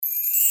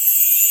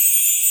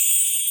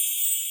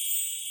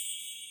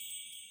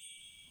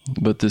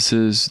But this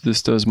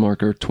does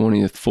mark our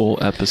 20th full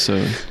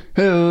episode.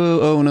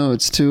 Oh no,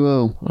 it's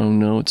 2-0. Oh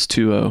no, it's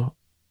 2-0.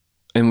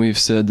 And we've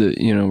said that,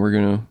 we're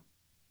going to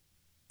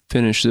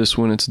finish this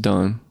when it's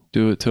done.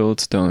 Do it till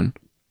it's done.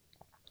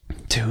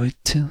 Do it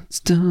till it's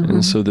done.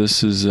 And so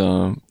this is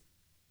our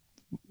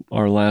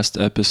last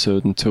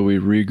episode until we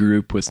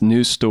regroup with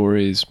new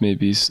stories,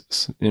 maybe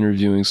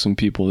interviewing some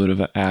people that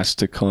have asked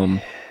to come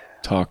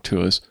talk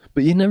to us.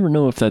 But you never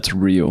know if that's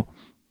real.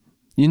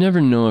 You never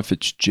know if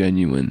it's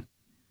genuine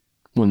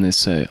when they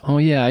say, oh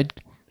yeah,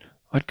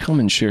 I'd come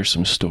and share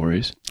some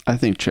stories. I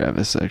think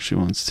Travis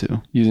actually wants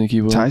to. You think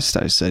he will? Ty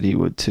said he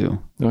would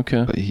too.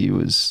 Okay. But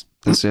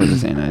that's the other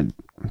thing. I'm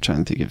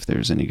trying to think if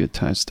there's any good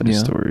Ty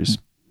stories.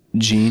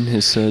 Jean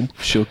has said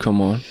she'll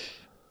come on.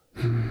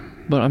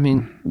 But I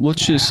mean, we're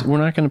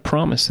not going to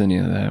promise any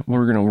of that.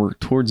 We're going to work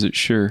towards it,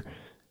 sure.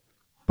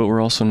 But we're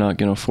also not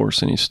going to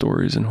force any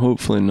stories. And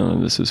hopefully none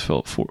of this has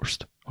felt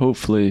forced.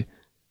 Hopefully,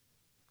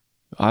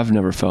 I've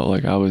never felt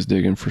like I was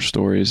digging for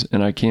stories.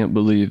 And I can't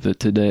believe that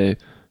today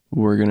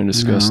we're going to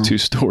discuss two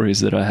stories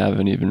that I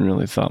haven't even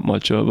really thought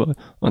much of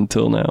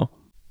until now.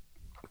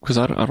 Because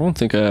I don't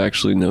think I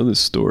actually know this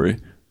story.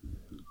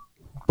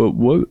 But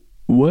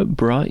what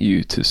brought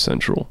you to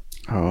Central?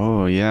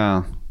 Oh,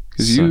 yeah.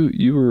 Because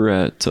you were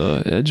at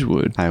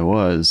Edgewood. I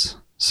was.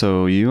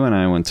 So you and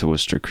I went to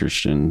Worcester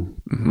Christian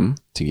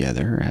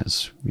together,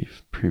 as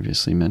we've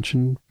previously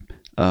mentioned.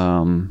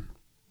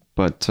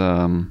 But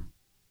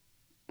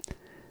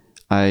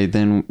I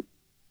then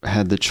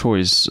had the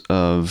choice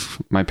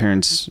of, my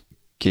parents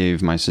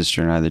gave my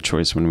sister and I the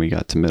choice when we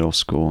got to middle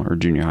school or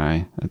junior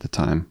high at the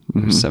time,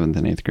 7th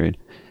and 8th grade,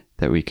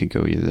 that we could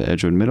go either to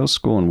Edgewood Middle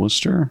School in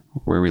Worcester,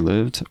 where we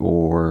lived,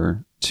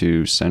 or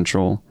to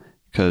Central,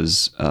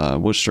 because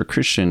Worcester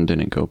Christian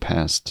didn't go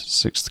past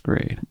 6th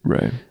grade.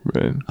 Right.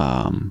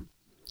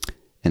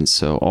 And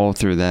so all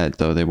through that,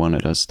 though, they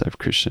wanted us to have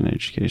Christian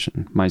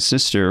education. My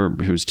sister,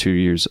 who was 2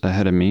 years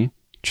ahead of me,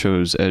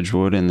 chose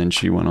Edgewood, and then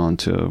she went on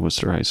to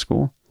Worcester High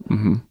School.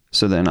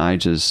 So then I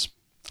just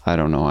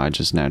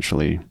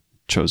naturally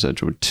chose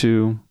Edgewood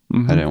too.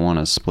 I didn't want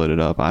to split it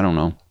up. I don't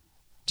know.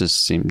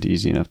 Just seemed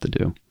easy enough to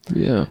do.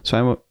 Yeah. So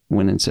I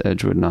went into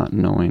Edgewood not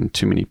knowing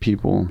too many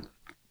people.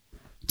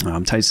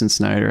 Tyson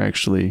Snyder,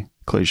 actually,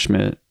 Clay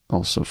Schmidt,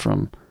 also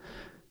from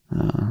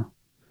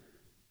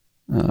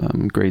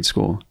grade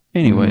school.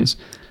 Anyways,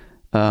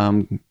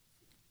 long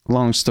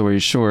story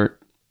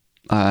short,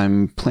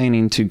 I'm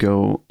planning to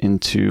go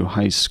into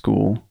high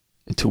school,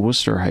 to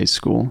Worcester High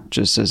School,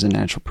 just as a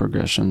natural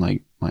progression,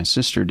 like my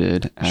sister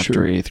did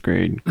after 8th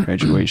grade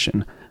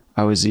graduation.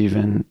 I was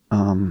even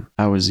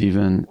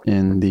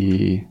in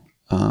the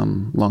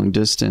long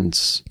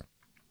distance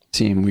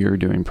team. We were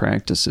doing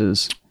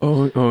practices.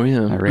 Oh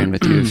yeah. I ran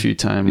with you a few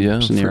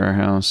times near our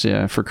house.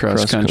 Yeah, for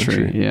cross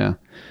country. Yeah.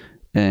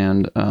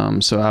 And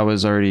so I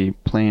was already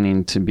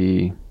planning to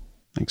be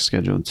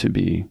scheduled to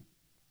be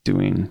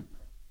doing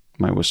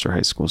my Worcester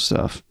High School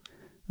stuff,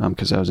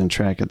 because I was in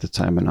track at the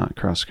time, but not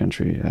cross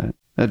country at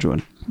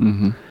Edgewood.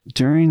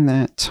 During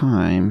the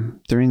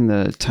time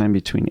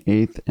between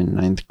 8th and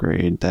 9th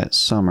grade, that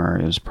summer,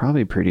 it was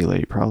probably pretty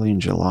late, probably in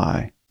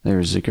July, there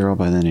was a girl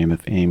by the name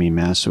of Amy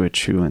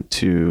Masowich who went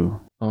to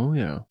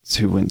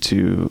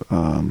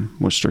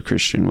Worcester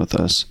Christian with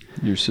us.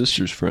 Your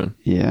sister's friend.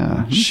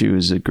 Yeah, she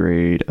was a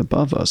grade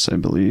above us, I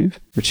believe,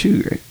 or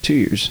 2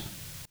 years.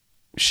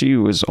 She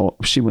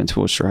went to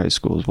Worcester High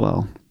School as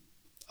well.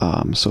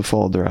 So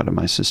followed her out of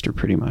my sister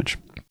pretty much.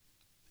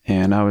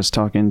 And I was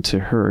talking to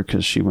her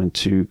because she went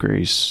to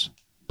Grace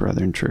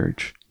Brethren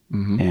Church.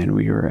 And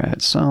we were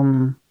at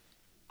some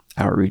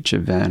outreach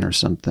event or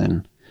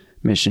something,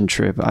 mission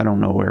trip. I don't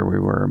know where we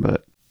were,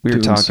 but we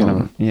were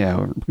talking.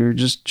 We were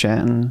just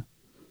chatting.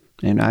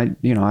 And I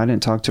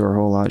didn't talk to her a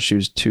whole lot. She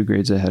was 2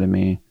 grades ahead of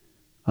me,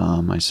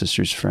 my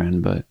sister's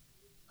friend. But,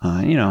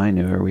 I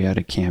knew her. We had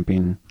a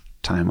camping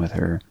time with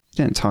her.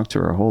 Didn't talk to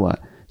her a whole lot.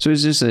 So it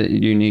was just a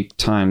unique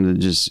time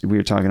that we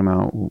were talking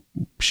about,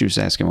 she was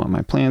asking what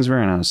my plans were,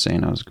 and I was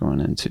saying I was going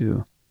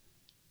into,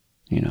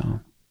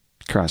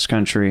 cross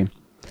country,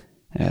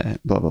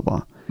 blah, blah,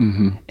 blah.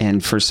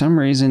 And for some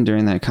reason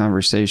during that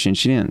conversation,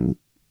 she didn't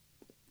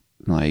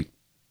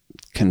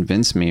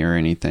convince me or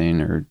anything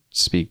or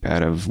speak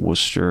bad of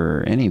Worcester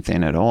or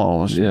anything at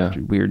all. Yeah.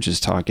 We were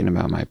just talking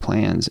about my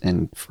plans.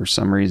 And for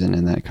some reason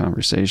in that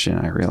conversation,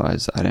 I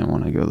realized I didn't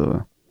want to go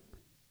to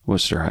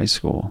Worcester High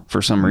School.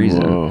 For some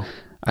reason. Whoa.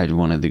 I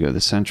wanted to go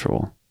to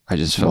Central. I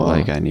just felt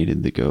like I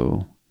needed to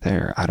go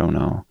there. I don't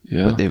know.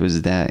 Yeah. But it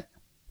was that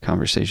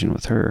conversation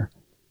with her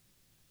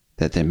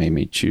that made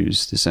me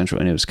choose the Central.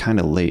 And it was kind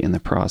of late in the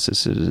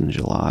process. It was in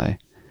July,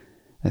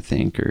 I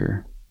think,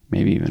 or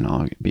maybe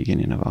even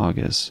beginning of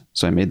August.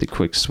 So I made the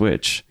quick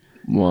switch.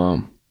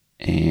 Wow.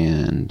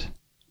 And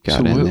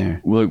got in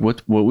there.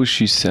 What was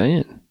she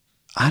saying?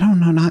 I don't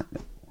know.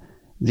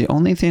 The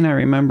only thing I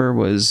remember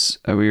was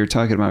we were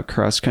talking about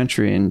cross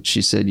country, and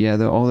she said, "Yeah,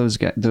 all those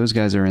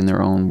guys are in their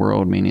own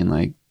world,"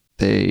 meaning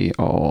they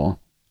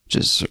all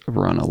just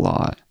run a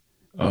lot.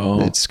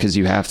 Oh, it's because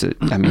you have to.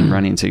 I mean,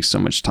 running takes so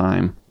much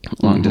time.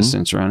 Long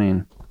distance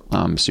running,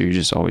 So you're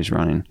just always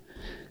running,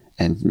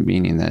 and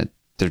meaning that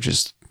they're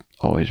just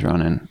always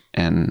running.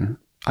 And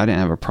I didn't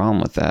have a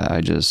problem with that.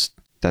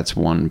 That's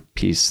one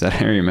piece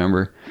that I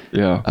remember.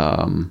 Yeah.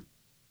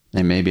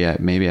 And maybe I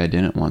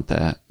didn't want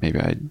that.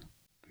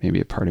 Maybe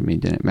a part of me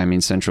didn't. I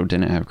mean, Central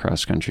didn't have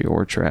cross country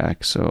or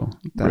track, so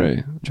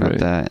dropped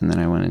that. And then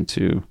I went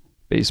into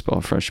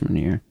baseball freshman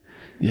year,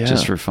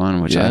 just for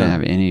fun, which I didn't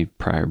have any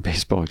prior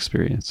baseball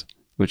experience,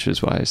 which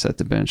is why I sat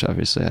the bench.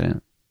 Obviously, I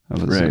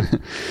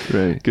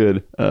was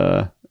good.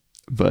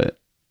 But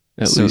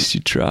at least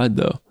you tried,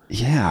 though.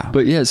 Yeah.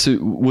 But yeah, so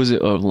was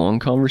it a long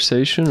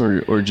conversation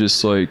or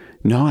just like?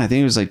 No, I think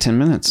it was like 10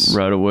 minutes.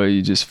 Right away,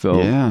 you just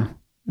felt. Yeah.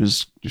 It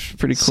was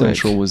pretty quick.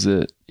 Central was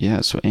it.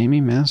 Yeah, so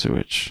Amy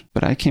Masowich.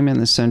 But I came in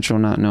the Central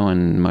not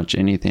knowing much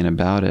anything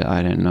about it.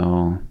 I didn't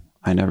know.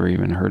 I never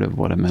even heard of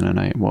what a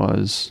Mennonite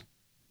was.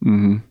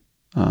 Mm-hmm.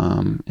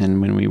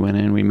 And when we went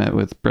in, we met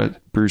with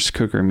Bruce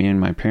Cooker, me and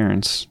my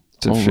parents,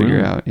 to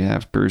figure out,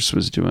 if Bruce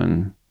was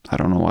doing, I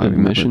don't know why we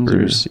met with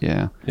Bruce.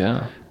 Yeah.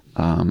 Yeah.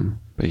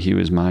 But he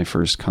was my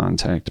first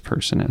contact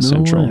person at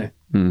Central. Way.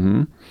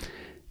 Mm-hmm.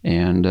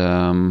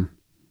 And,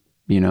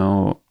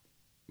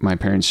 my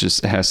parents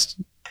just asked,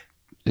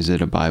 is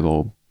it a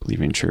Bible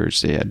believing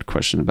church? They had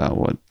questions about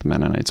what the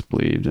Mennonites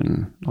believed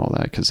and all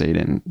that, because they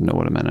didn't know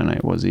what a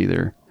Mennonite was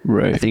either.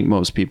 Right. I think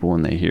most people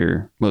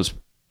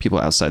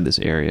outside this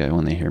area,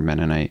 when they hear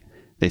Mennonite,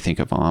 they think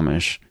of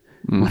Amish.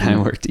 Mm-hmm.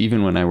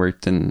 When I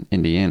worked in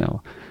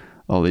Indiana,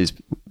 all these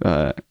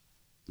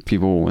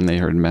people, when they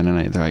heard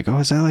Mennonite, they're like, oh,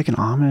 is that like an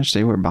Amish?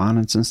 They wear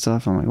bonnets and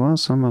stuff. I'm like, well,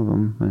 some of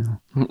them.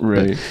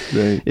 Right.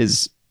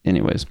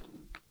 Anyways.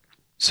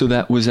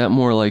 So was that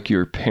more like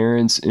your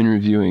parents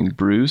interviewing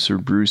Bruce or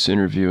Bruce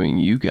interviewing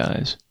you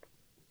guys?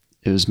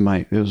 It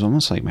was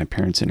almost like my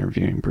parents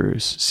interviewing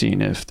Bruce,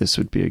 seeing if this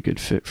would be a good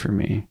fit for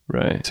me,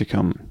 right, to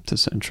come to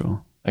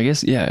Central. I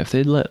guess, yeah, if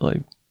they'd let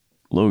like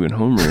Logan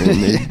Homer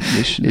in,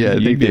 they should. Yeah,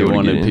 I think they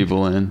wanted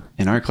people in.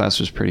 And our class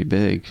was pretty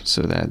big,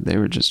 so that they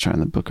were just trying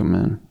to book them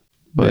in.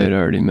 But they had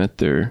already met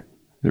their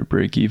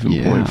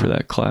break-even point for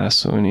that class,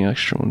 so any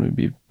extra one would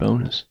be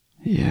bonus.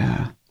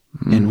 Yeah.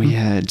 Mm-hmm. And we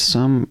had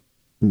some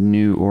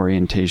new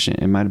orientation.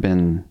 It might have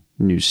been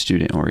new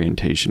student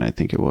orientation, I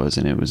think it was,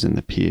 and it was in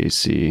the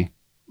PAC.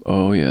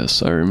 Oh,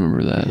 yes, I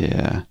remember that.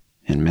 Yeah.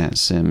 And Matt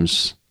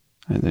Sims,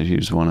 he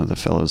was one of the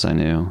fellows I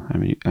knew. I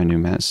mean, I knew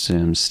Matt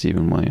Sims,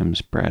 Stephen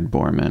Williams, Brad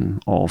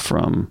Borman, all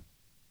from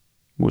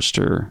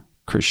Worcester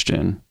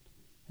Christian,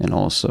 and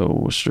also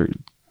Worcester,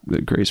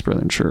 the Grace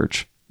Brethren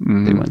Church.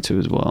 Mm-hmm. They went to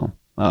as well.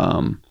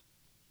 And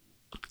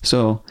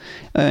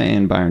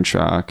Byron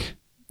Schock,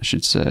 I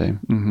should say.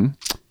 Mm-hmm.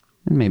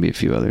 And maybe a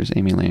few others,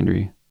 Amy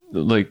Landry.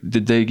 Like,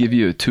 did they give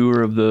you a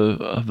tour of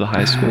the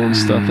high school and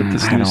stuff at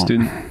this new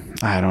student?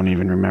 I don't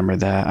even remember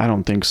that. I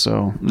don't think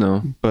so.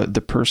 No. But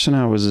the person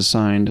I was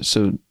assigned,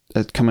 so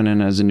coming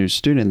in as a new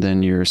student,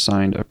 then you're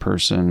assigned a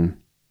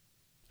person.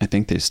 I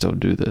think they still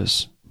do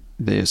this.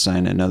 They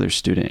assign another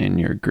student in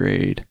your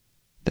grade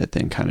that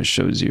then kind of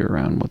shows you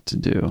around what to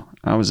do.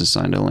 I was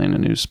assigned Elena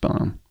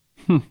Nussbaum.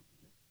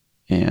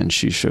 And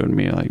she showed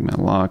me like my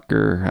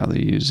locker, how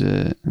they use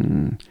it,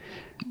 and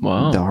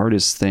wow. The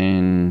hardest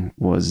thing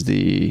was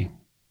the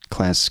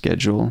class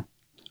schedule.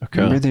 Okay.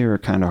 Remember, they were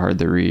kind of hard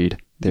to read.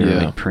 They were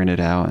like printed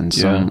out in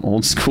some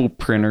old school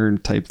printer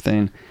type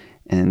thing.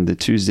 And the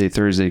Tuesday,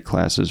 Thursday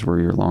classes were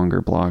your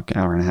longer block,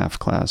 hour and a half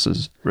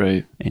classes.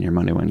 Right. And your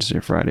Monday, Wednesday,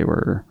 Friday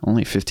were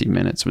only 50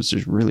 minutes, which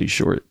is really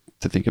short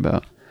to think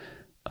about.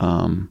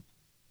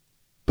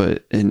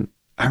 But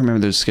I remember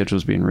those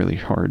schedules being really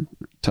hard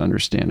to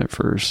understand at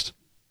first.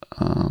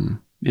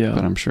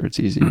 But I'm sure it's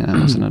easy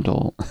now as an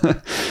adult.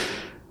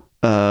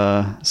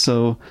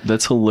 So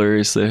that's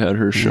hilarious. They had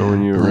her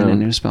showing you around.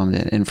 Elena Nussbaum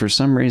did, and for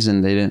some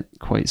reason they didn't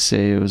quite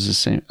say it was the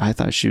same. I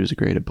thought she was a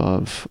grade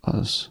above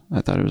us.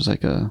 I thought it was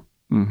like a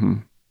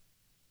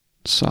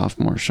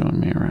sophomore showing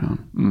me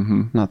around.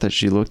 Mm-hmm. Not that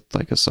she looked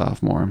like a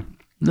sophomore.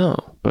 No,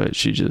 but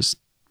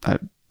I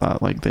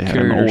thought like they had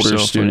an older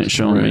student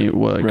showing me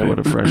what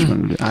a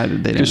freshman. They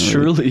didn't. Because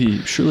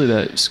surely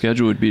that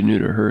schedule would be new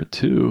to her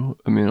too.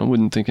 I mean, I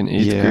wouldn't think an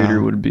 8th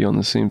grader would be on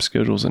the same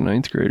schedule as a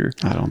 9th grader.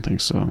 I don't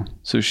think so.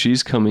 So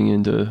she's coming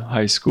into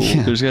high school.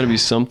 Yeah. There's got to be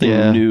something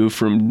new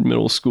from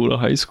middle school to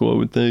high school, I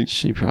would think.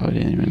 She probably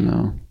didn't even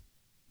know.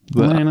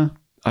 But Elena,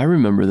 I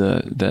remember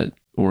that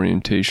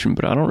orientation,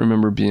 but I don't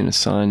remember being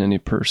assigned any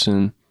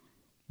person.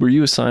 Were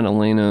you assigned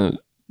Elena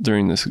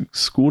during the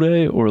school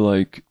day, or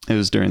like? It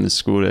was during the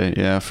school day.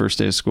 Yeah. First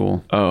day of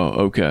school. Oh,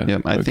 okay.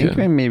 Yep. I think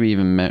I maybe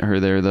even met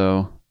her there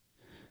though.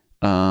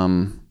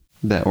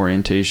 That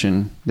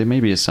orientation, they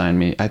maybe assigned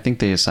me. I think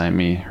they assigned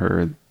me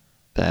her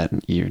that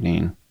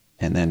evening,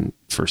 and then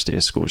first day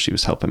of school, she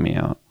was helping me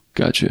out.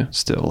 Gotcha.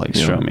 Still like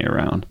showing me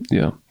around.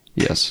 Yeah.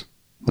 Yes.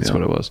 That's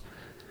what it was.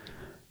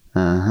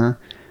 But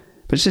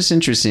it's just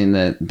interesting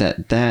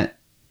that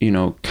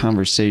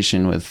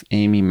conversation with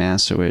Amy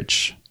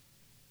Masowich,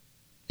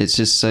 it's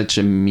just such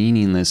a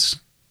meaningless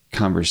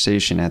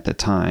conversation at the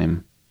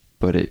time,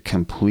 but it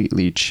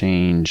completely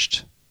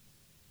changed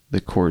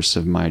the course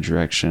of my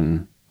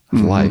direction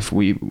life.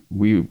 We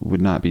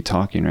would not be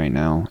talking right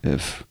now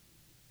if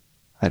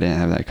I didn't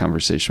have that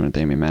conversation with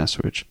Amy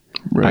Maswich.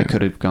 Right. I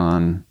could have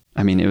gone,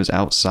 I mean, it was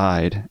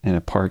outside in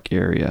a park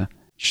area.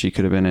 She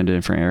could have been in a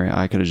different area.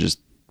 I could have just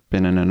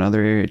been in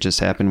another area. It just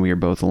happened we were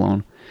both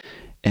alone.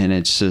 And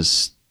it's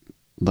just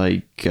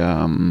like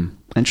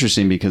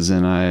interesting because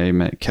then I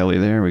met Kelly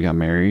there. We got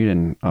married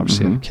and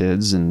obviously have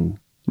kids and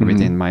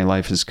everything. My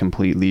life is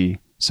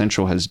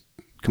Central has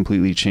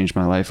completely changed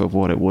my life of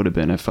what it would have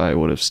been if I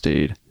would have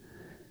stayed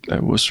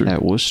at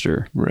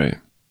Worcester. Right.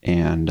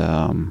 And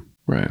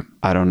right.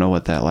 I don't know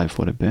what that life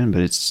would have been,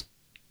 but it's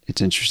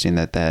interesting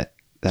that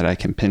I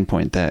can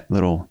pinpoint that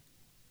little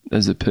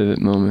as a pivot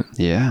moment.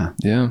 Yeah.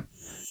 Yeah.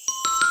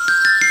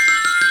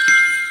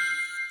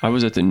 I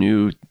was at the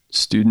new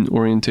student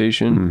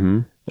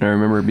orientation and I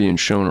remember being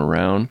shown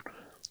around,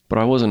 but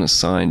I wasn't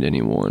assigned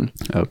anyone.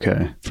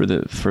 Okay. For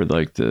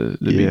the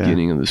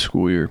beginning of the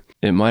school year.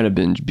 It might have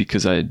been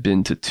because I had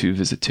been to 2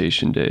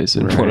 visitation days,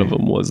 and one of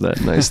them was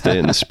that nice day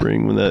in the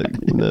spring when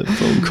that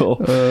phone call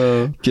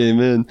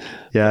came in.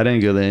 Yeah, I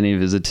didn't go to any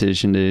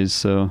visitation days,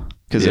 so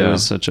because it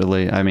was such a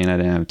late. I mean, I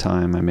didn't have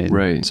time. I made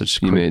such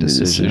a quick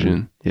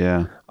decision.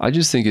 Yeah, I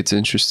just think it's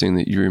interesting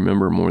that you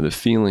remember more the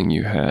feeling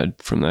you had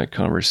from that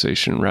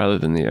conversation rather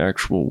than the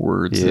actual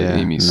words that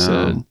Amy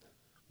said. It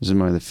was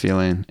more the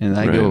feeling, and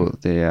I go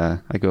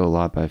a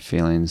lot by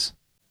feelings.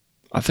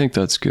 I think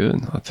that's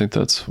good. I think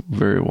that's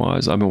very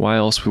wise. I mean, why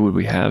else would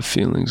we have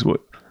feelings?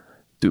 What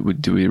do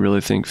we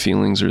really think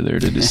feelings are there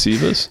to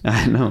deceive us?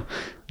 I know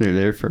they're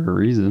there for a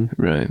reason.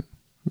 Right.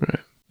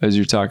 As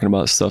you're talking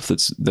about stuff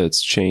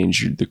that's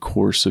changed the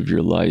course of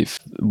your life,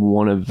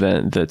 one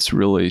event that's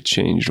really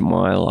changed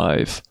my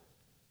life,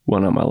 well,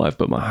 not my life,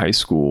 but my high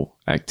school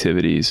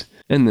activities,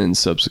 and then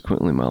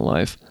subsequently my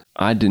life.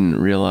 I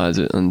didn't realize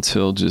it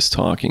until just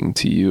talking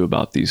to you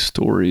about these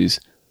stories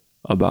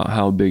about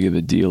how big of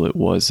a deal it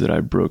was that I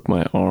broke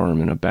my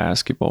arm in a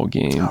basketball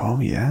game. Oh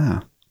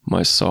yeah.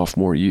 My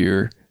sophomore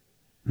year.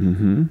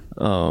 That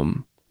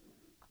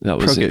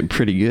was broke it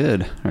pretty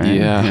good, right?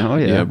 Yeah. Oh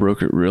yeah. I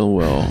broke it real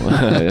well.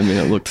 I mean,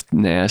 it looked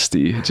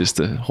nasty just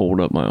to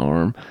hold up my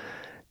arm.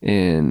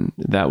 And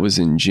that was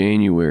in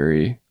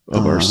January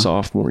of our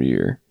sophomore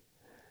year.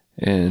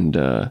 And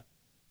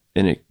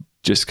it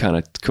just kind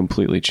of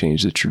completely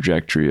changed the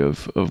trajectory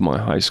of my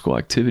high school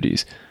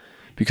activities.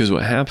 Because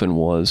what happened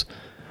was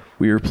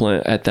we were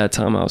playing, at that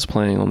time I was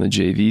playing on the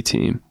JV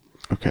team.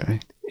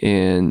 Okay.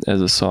 And as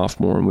a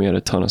sophomore, and we had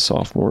a ton of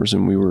sophomores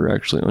and we were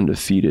actually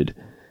undefeated.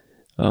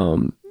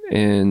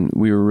 And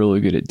we were really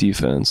good at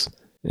defense.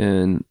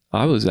 And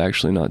I was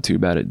actually not too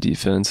bad at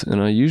defense.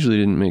 And I usually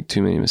didn't make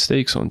too many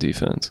mistakes on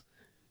defense.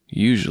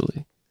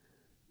 Usually.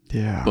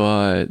 Yeah.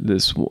 But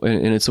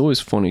and it's always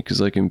funny because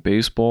like in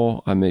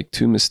baseball, I make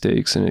 2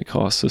 mistakes and it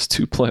costs us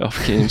 2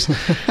 playoff games.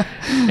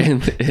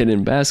 and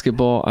in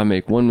basketball, I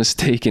make 1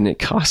 mistake and it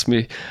cost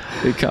me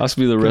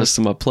the rest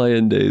of my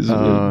playing days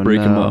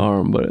breaking my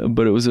arm.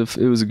 But it was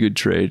a good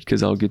trade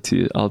because I'll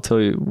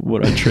tell you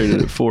what I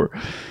traded it for.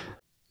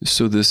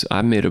 So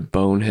I made a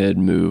bonehead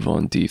move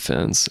on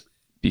defense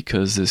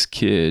because this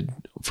kid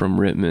from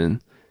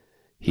Rittman,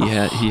 he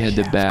had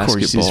the basketball. Of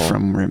course he's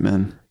from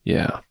Rittman.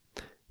 Yeah.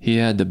 He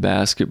had the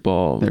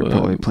basketball. They were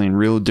probably playing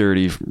real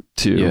dirty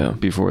too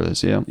before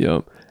this. Yeah.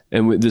 Yep.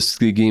 And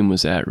the game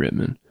was at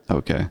Rittman.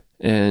 Okay.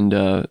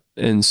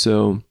 And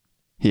so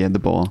he had the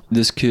ball.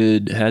 This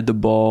kid had the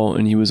ball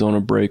and he was on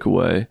a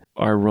breakaway.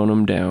 I run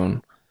him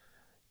down.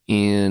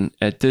 And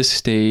at this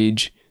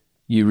stage,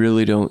 you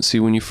really don't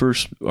see, when you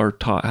first are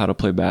taught how to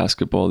play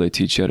basketball, they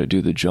teach you how to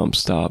do the jump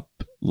stop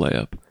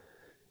layup.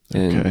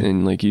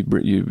 And like you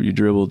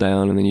dribble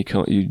down and then you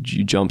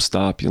jump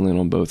stop, you land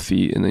on both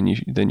feet, and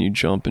then you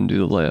jump and do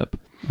the layup.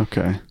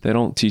 Okay. They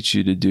don't teach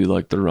you to do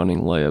like the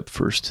running layup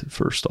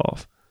first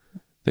off.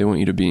 They want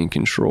you to be in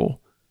control.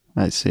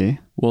 I see.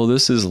 Well,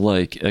 this is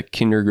like a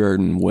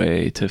kindergarten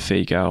way to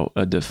fake out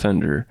a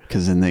defender.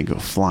 Because then they go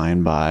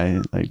flying by,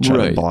 like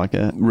try to block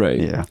it. Right.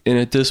 Yeah. And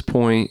at this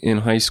point in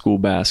high school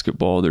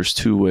basketball, there's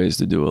 2 ways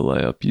to do a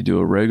layup. You do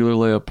a regular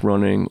layup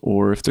running,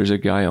 or if there's a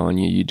guy on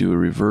you, you do a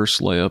reverse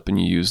layup and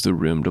you use the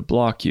rim to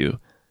block you.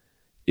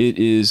 It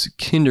is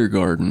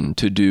kindergarten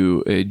to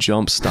do a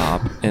jump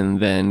stop and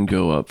then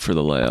go up for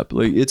the layup.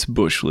 Like, it's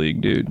Bush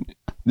League, dude.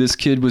 This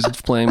kid was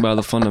playing by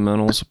the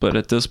fundamentals, but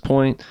at this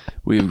point,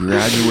 we've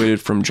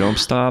graduated from jump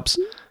stops.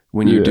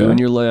 When you're doing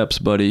your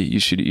layups, buddy, you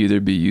should either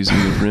be using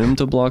the rim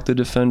to block the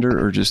defender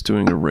or just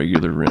doing a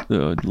regular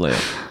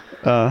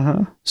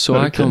layup. So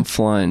I come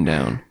flying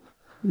down.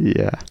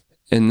 Yeah.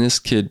 And this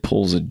kid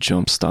pulls a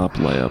jump stop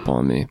layup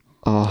on me.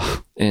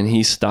 Oh. And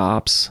he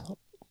stops,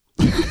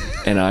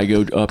 and I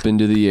go up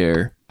into the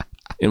air.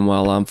 And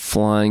while I'm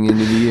flying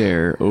into the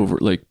air,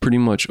 pretty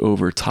much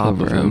over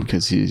top of him,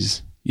 because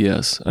he's...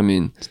 Yes, I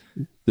mean,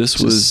 this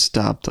was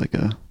stopped like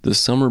the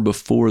summer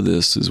before.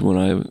 This is when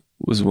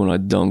I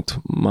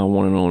dunked my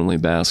one and only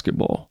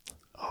basketball.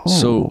 Oh.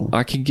 So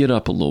I could get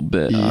up a little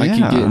bit. Yeah. I could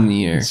get in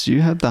the air. So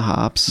you had the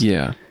hops.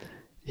 Yeah.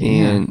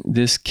 And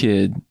this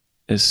kid,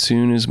 as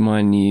soon as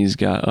my knees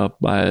got up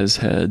by his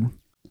head,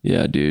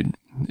 yeah, dude,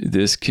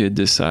 This kid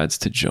decides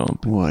to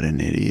jump. What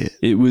an idiot.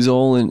 It was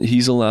all in,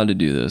 he's allowed to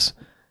do this,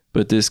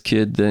 but this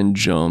kid then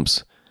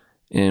jumps,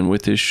 and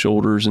with his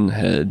shoulders and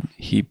head,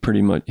 he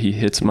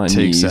hits my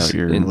knees. Takes out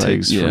your and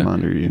legs from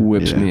under you.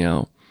 Whips me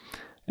out.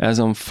 As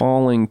I'm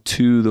falling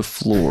to the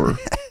floor,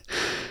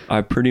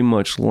 I pretty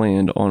much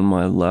land on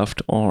my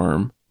left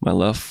arm, my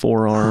left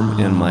forearm,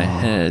 and my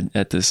head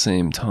at the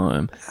same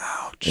time.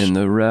 Ouch. And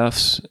the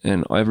refs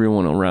and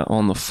everyone around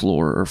on the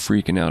floor are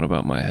freaking out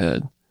about my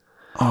head.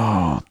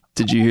 Oh,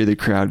 did you hear the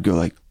crowd go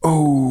like,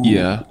 oh?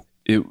 Yeah.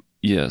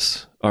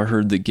 Yes. I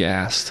heard the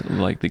ghastly.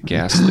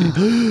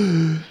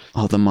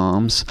 All the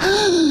moms.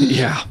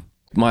 Yeah.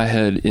 My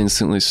head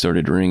instantly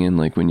started ringing,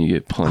 like when you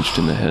get punched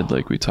in the head,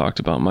 like we talked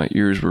about. My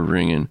ears were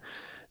ringing.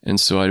 And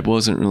so I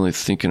wasn't really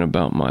thinking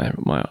about my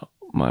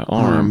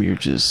arm. You're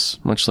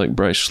just much like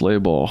Bryce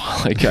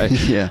Schlabach. Like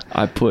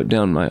I put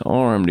down my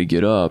arm to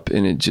get up,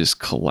 and it just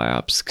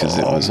collapsed because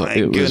it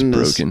was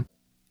broken.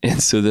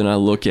 And so then I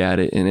look at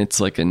it, and it's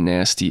like a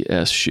nasty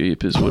S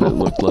shape is what it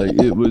looked like.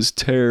 It was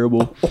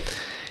terrible.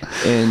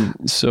 And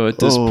so at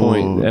this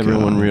point,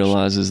 everyone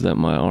realizes that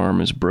my arm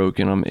is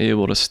broken. I'm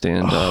able to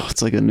stand up.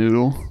 It's like a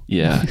noodle.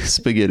 Yeah.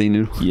 Spaghetti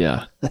noodle.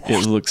 Yeah.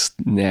 It looks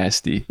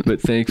nasty. But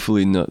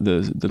thankfully,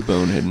 the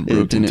bone hadn't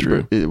broken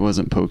through. It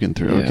wasn't poking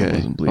through. Yeah, okay. It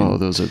wasn't bleeding. Oh,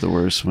 those are the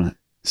worst.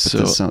 So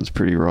that sounds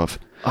pretty rough.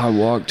 I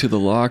walked to the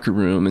locker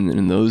room, and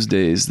in those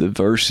days, the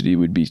varsity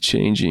would be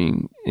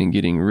changing and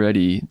getting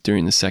ready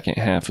during the second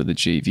half of the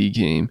JV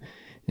game.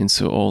 And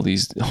so all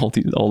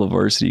the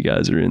varsity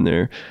guys are in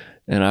there.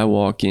 And I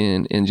walk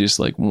in, and just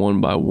like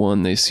one by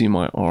one, they see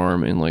my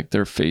arm, and like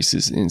their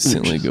faces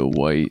instantly go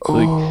white.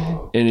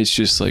 Like, and it's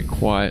just like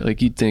quiet.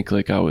 Like you'd think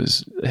like I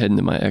was heading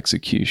to my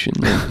execution.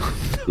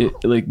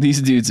 Like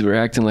these dudes were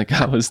acting like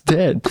I was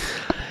dead.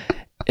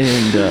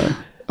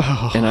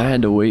 And I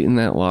had to wait in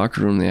that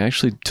locker room. They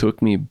actually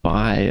took me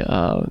by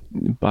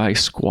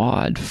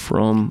squad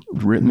from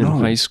Rittman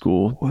High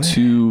School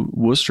to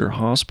Worcester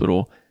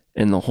Hospital,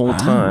 and the whole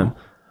time.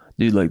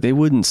 Dude, like they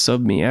wouldn't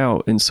sub me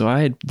out. And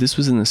so this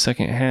was in the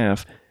second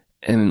half,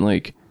 and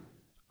like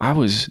I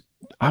was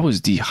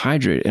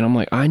dehydrated, and I'm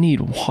like, I need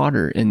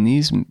water. And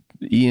these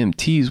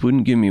EMTs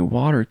wouldn't give me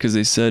water because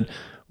they said,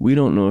 we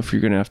don't know if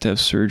you're going to have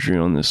surgery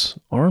on this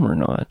arm or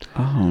not.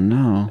 Oh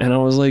no. And I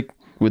was like,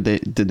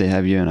 did they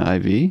have you in an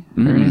IV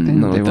or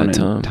anything? No, they at that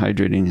time.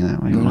 Hydrating you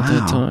that way. No, at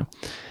that time.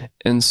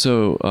 And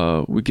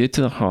so we get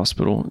to the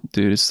hospital.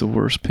 Dude, it's the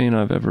worst pain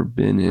I've ever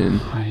been in.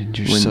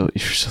 You're so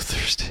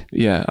thirsty.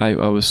 Yeah, I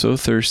was so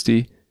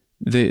thirsty.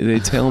 They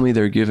tell me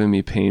they're giving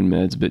me pain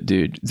meds, but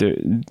dude,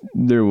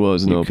 there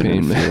was no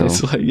pain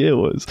meds. Like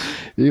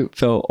it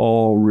felt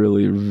all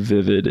really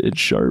vivid and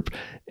sharp.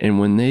 And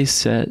when they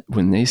set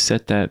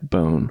that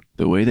bone,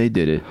 the way they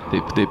did it,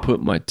 they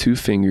put my two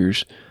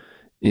fingers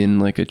in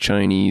like a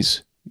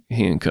Chinese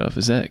handcuff.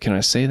 Can I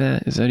say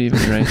that? Is that even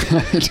right?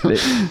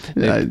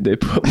 They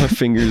put my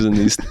fingers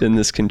in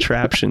this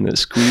contraption that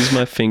squeezed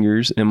my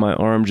fingers, and my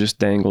arm just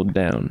dangled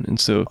down. And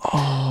so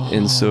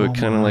it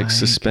kind of like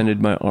suspended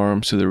my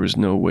arm, so there was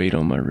no weight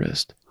on my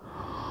wrist.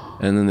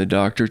 And then the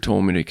doctor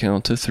told me to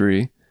count to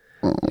 3.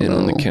 And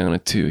on the count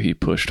of 2, he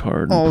pushed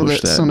hard and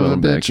pushed that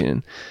bone back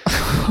in.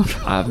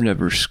 I've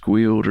never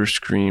squealed or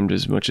screamed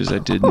as much as I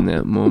did in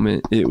that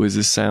moment. It was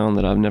a sound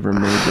that I've never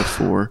made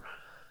before.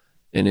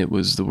 And it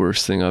was the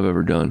worst thing I've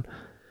ever done,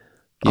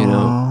 you know?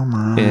 Oh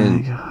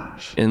my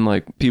gosh. And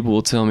like people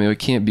will tell me, it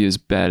can't be as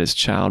bad as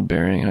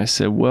childbearing. I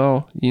said,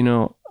 well, you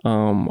know,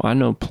 I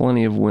know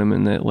plenty of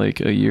women that like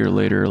a year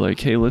later are like,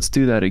 hey, let's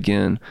do that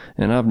again.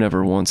 And I've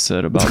never once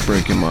said about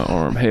breaking my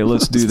arm, hey,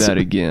 let's do that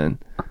again.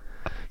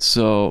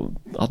 So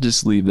I'll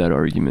just leave that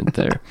argument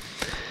there.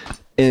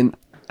 And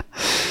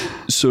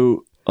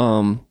so,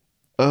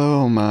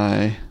 oh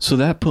my. So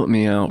that put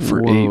me out for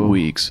 8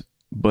 weeks.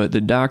 But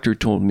the doctor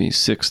told me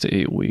 6 to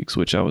 8 weeks,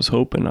 which I was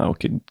hoping I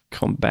could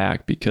come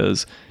back,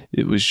 because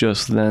it was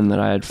just then that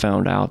I had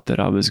found out that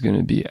I was going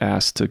to be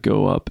asked to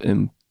go up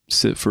and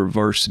sit for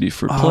varsity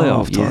for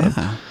playoff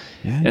time.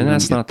 Yeah, and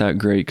that's not that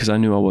great, because I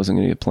knew I wasn't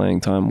going to get playing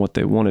time. What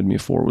they wanted me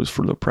for was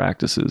for the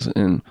practices.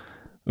 And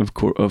of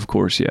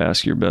course, you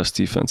ask your best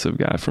defensive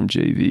guy from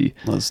JV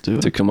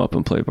to come up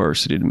and play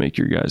varsity to make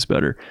your guys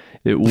better.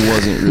 It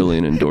wasn't really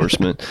an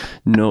endorsement.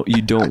 No,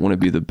 you don't want to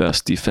be the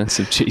best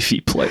defensive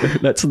JV player.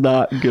 That's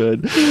not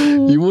good.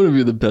 You want to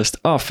be the best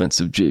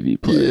offensive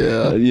JV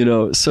player.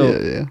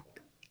 Yeah.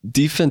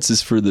 Defense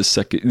is for the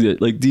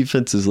second. Like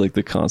defense is like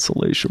the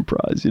consolation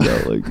prize.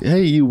 Like,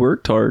 hey, you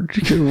worked hard.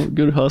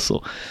 Good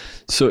hustle.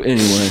 So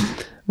anyway,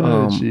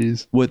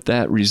 what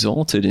that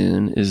resulted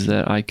in is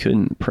that I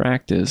couldn't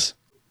practice.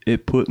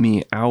 It put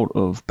me out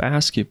of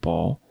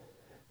basketball,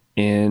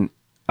 and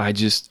I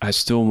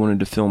still wanted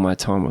to fill my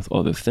time with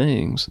other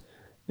things.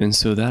 And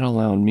so that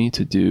allowed me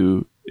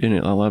to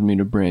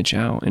branch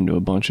out into a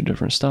bunch of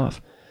different stuff.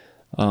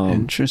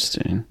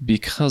 Interesting.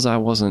 Because I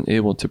wasn't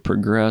able to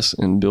progress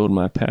and build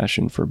my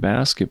passion for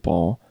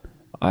basketball,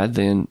 I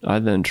then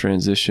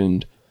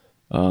transitioned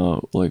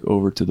like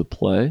over to the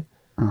play.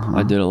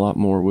 I did a lot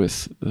more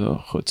with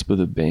Chutzpah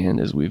the band,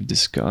 as we've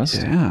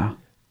discussed. Yeah.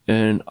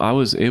 And I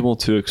was able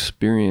to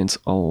experience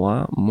a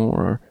lot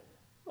more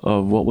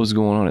of what was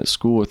going on at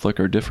school with like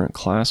our different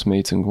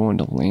classmates and going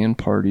to LAN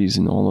parties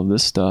and all of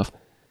this stuff,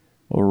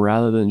 or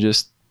rather than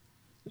just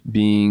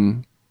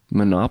being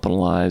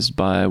monopolized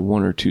by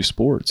one or two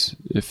sports,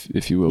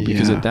 if you will,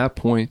 because at that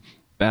point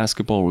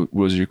basketball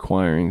was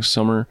requiring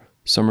summer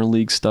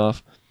league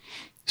stuff.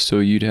 So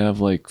you'd have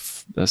like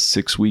a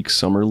 6-week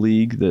summer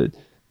league that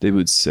they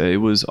would say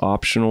was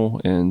optional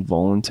and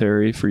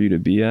voluntary for you to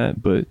be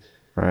at, but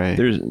right,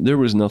 there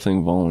was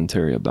nothing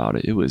voluntary about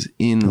it. It was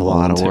involuntary. A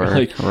lot of work.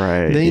 Like,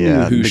 right. They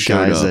knew who the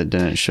showed guys up. that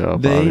didn't show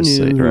up, They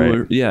obviously. knew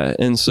Right. Yeah.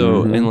 And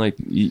so, and like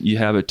you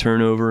have a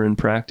turnover in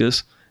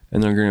practice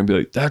and they're going to be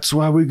like, that's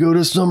why we go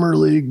to summer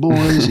league,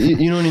 boys.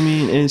 You know what I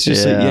mean? And it's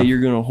just like, yeah,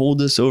 you're going to hold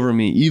this over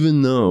me,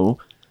 even though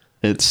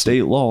it's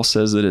state law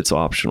says that it's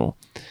optional.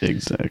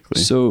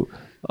 Exactly. So,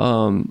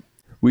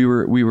 we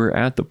were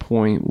at the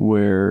point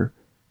where,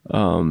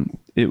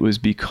 it was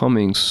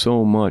becoming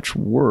so much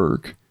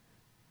work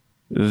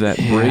that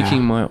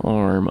breaking my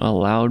arm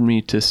allowed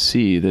me to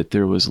see that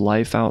there was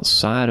life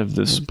outside of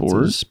the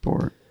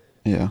sport.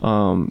 Yeah.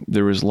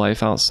 There was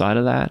life outside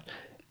of that.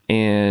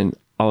 And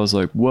I was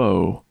like,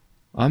 whoa,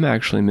 I'm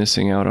actually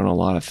missing out on a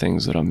lot of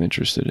things that I'm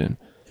interested in.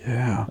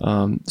 Yeah.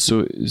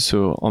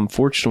 So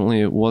unfortunately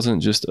it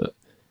wasn't just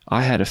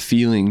I had a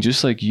feeling,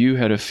 just like you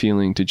had a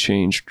feeling to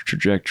change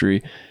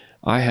trajectory.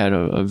 I had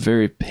a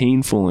very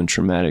painful and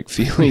traumatic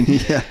feeling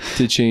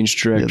to change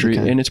trajectory.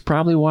 And it's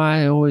probably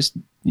why I always,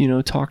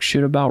 talk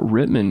shit about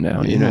Rittman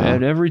now. You know,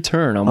 at every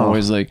turn, I'm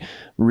always like,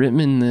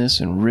 Rittman this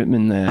and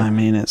Rittman that. I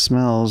mean, it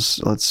smells.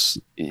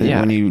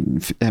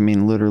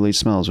 Literally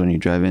smells when you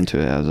drive into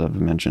it, as I've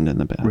mentioned in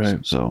the past.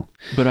 Right. So,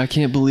 but I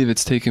can't believe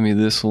it's taken me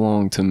this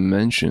long to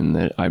mention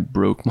that I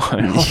broke my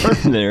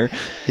arm there.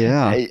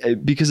 Yeah.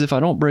 Because if I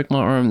don't break my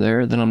arm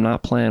there, then I'm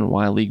not playing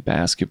Y League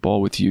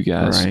basketball with you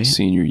guys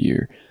senior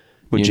year.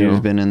 Would you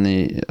have been in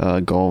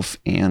the golf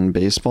and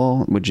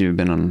baseball? Would you have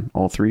been on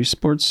all three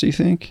sports, do you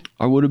think?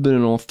 I would have been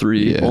in all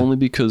three, only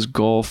because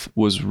golf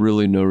was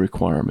really no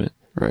requirement.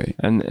 Right.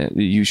 And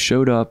you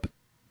showed up,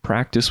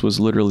 practice was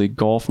literally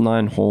golf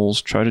 9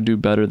 holes, try to do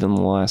better than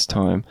the last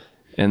time,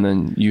 and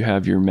then you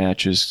have your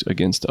matches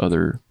against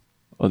other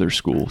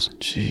schools.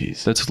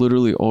 Jeez. That's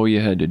literally all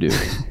you had to do.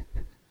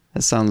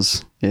 That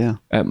sounds,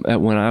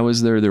 At when I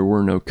was there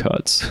were no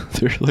cuts.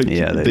 They're like,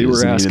 they they were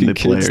just needed asking the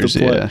kids players, to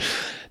play. yeah.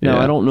 Now,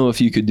 Yeah. I don't know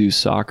if you could do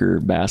soccer,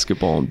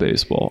 basketball, and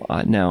baseball.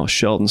 Now,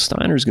 Sheldon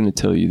Steiner is going to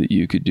tell you that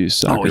you could do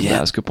soccer,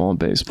 basketball, and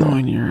baseball. Oh,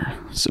 and you're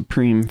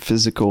supreme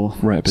physical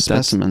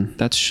specimen.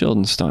 That's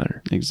Sheldon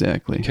Steiner.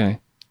 Exactly. Okay.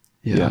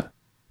 Yeah.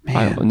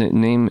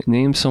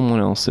 Name someone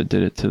else that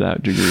did it to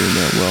that degree and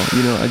that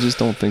well. I just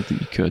don't think that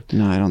you could.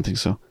 No, I don't think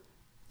so.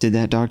 Did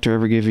that doctor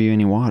ever give you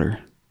any water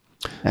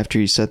after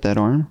you set that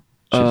arm?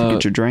 Did you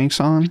get your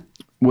drinks on?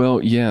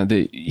 Well, yeah,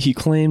 he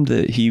claimed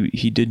that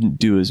he didn't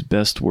do his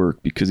best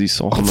work because he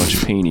saw how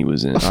much pain I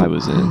was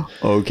in.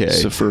 Okay.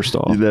 So first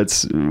off,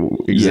 that's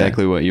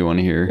exactly what you want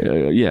to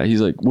hear.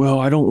 He's like, well,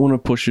 I don't want to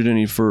push it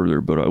any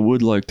further, but I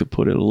would like to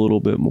put it a little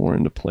bit more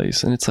into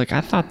place. And it's like, I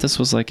thought this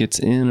was like it's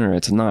in or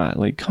it's not.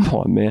 Like, come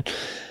on, man.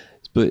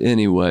 But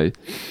anyway,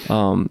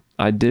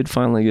 I did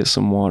finally get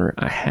some water.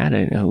 I had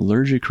an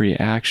allergic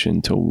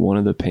reaction to one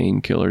of the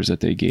painkillers that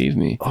they gave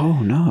me.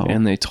 Oh, no.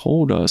 And they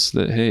told us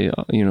that, hey,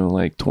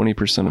 like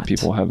 20% of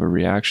people have a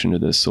reaction to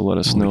this. So let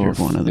us know if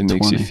it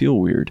makes you feel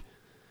weird.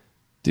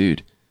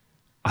 Dude,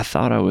 I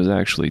thought I was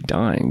actually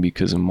dying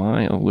because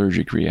my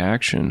allergic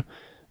reaction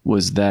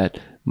was that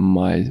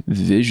my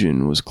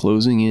vision was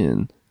closing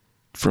in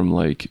from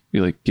like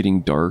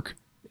getting dark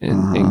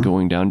and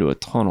going down to a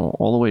tunnel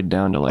all the way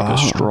down to like a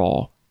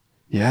straw.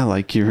 Yeah,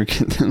 like you were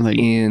getting like...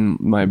 And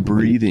my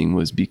breathing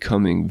was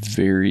becoming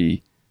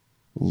very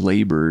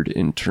labored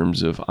in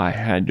terms of I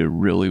had to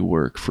really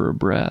work for a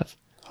breath.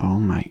 Oh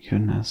my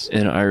goodness.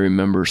 And I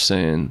remember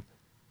saying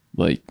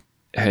like,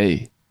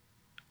 hey,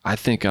 I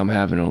think I'm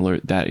having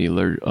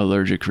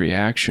allergic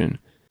reaction.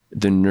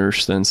 The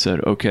nurse then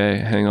said, okay,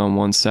 hang on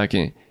 1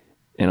 second.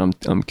 And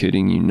I'm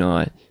kidding you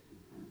not.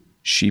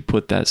 She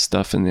put that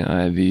stuff in the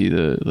IV,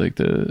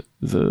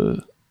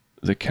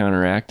 the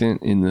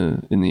counteractant in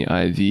the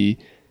IV,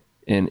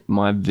 and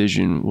my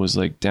vision was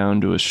like down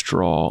to a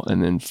straw,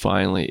 and then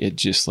finally it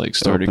just like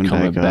started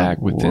coming back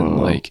within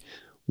like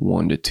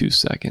 1 to 2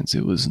 seconds.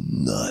 It was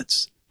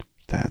nuts.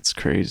 That's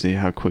crazy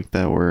how quick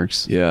that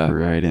works. Yeah.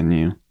 Right in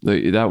you.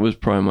 That was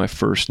probably my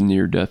first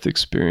near-death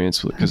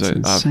experience because I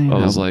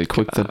was like,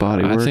 quick the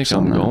body works. I think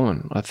I'm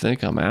going. I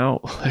think I'm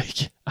out.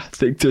 Like, I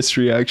think this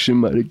reaction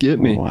might have get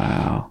me.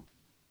 Wow.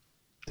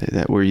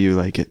 That were you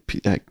like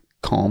that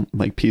calm,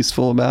 like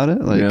peaceful about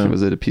it? Like,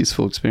 was it a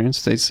peaceful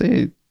experience? They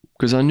say,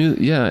 because I knew,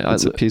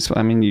 it's a peaceful.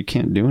 I mean, you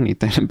can't do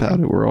anything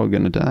about it. We're all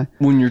gonna die.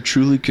 When you're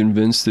truly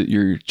convinced that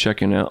you're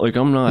checking out, like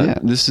I'm not. Yeah.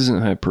 This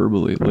isn't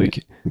hyperbole.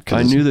 Right. Like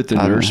I knew that the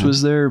nurse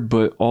was there,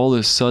 but all of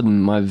a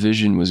sudden my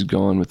vision was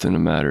gone within a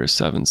matter of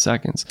 7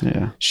 seconds.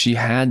 Yeah. She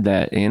had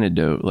that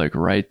antidote like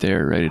right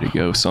there, ready to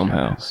go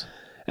somehow. Goodness.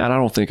 And I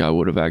don't think I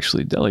would have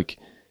actually like.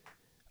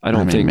 I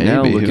don't think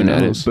now looking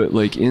at it, but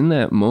like in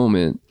that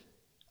moment,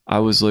 I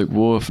was like,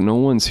 well, if no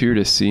one's here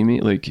to see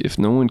me, like if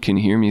no one can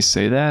hear me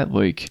say that,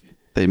 like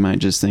they might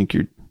just think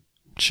you're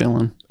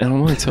chilling. And I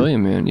want to tell you,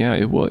 man, yeah,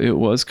 it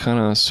was kind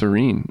of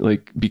serene,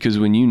 like because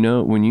when you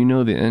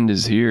know the end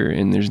is here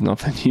and there's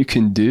nothing you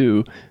can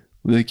do,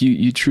 like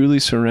you truly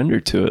surrender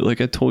to it.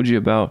 Like I told you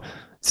about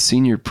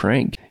Senior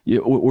Prank,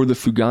 or the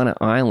Fugana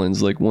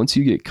Islands. Like once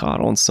you get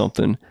caught on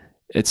something,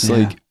 it's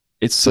like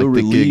it's so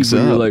relieved.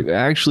 You're like,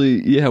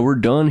 actually, yeah, we're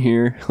done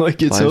here.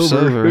 Like it's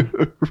over.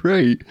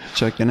 Right.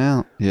 Checking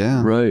out.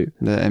 Yeah. Right.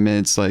 I mean,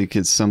 it's like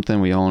it's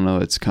something we all know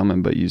it's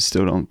coming, but you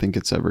still don't think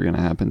it's ever going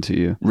to happen to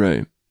you.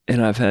 Right.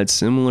 And I've had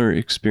similar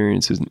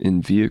experiences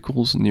in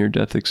vehicles,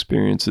 near-death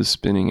experiences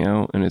spinning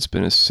out, and it's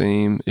been a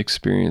same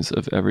experience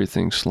of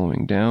everything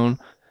slowing down,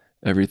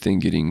 everything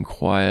getting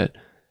quiet,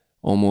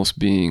 almost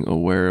being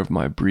aware of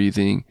my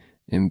breathing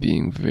and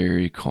being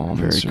very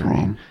calm and serene.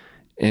 Calm.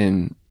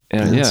 And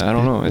yeah, I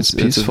don't know. It's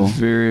peaceful. It's a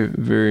very,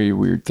 very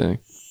weird thing.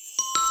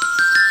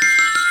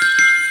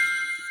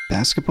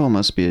 Basketball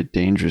must be a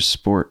dangerous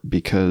sport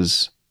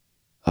because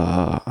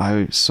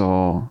I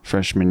saw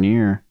freshman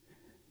year,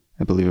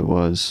 I believe it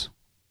was,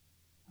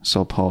 I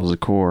saw Paul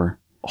Zakor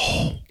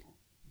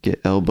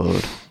get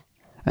elbowed.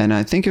 And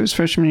I think it was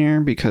freshman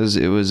year because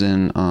it was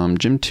in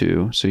Gym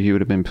 2, so he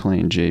would have been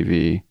playing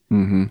JV.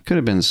 Mm-hmm. Could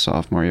have been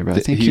sophomore year, but I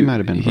think he might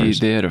have been first.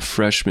 They had a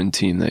freshman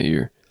team that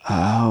year.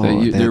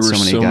 Oh, there were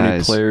so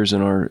many players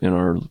in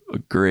our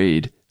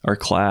grade, our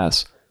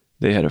class.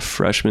 They had a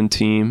freshman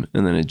team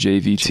and then a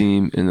JV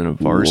team and then a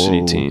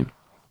varsity team.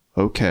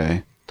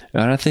 Okay.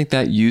 And I think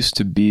that used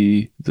to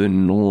be the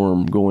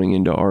norm going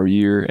into our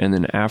year. And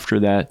then after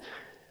that,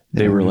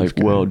 they were like,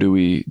 well, do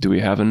we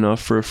have enough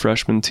for a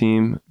freshman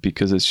team?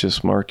 Because it's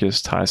just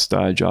Marcus, Ty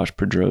Sty, Josh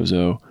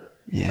Pedroso.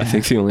 Yeah. I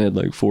think they only had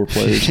like 4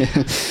 players.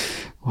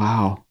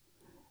 Wow.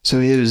 So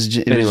it was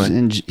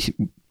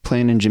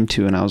playing in Gym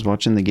 2, and I was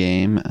watching the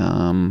game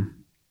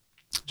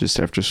just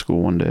after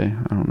school one day.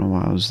 I don't know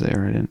why I was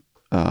there. I didn't.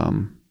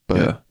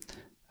 But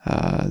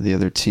the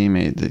other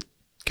teammate, the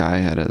guy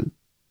had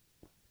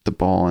the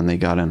ball, and they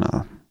got in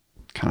a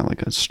kind of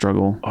like a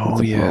struggle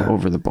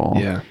over the ball.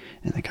 Yeah.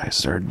 And the guy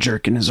started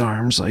jerking his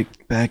arms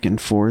like back and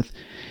forth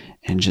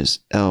and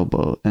just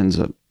Paul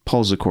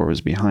Zakor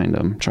was behind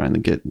him trying to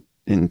get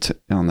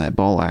on that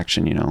ball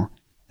action, you know,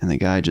 and the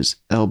guy just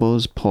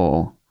elbows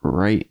Paul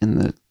right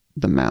in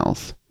the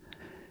mouth.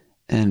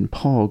 And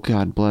Paul,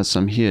 God bless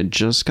him, he had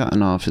just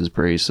gotten off his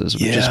braces,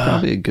 which is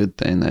probably a good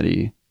thing that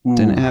he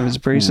didn't have his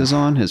braces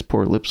on. His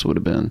poor lips would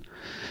have been.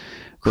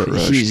 But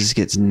crushed. He just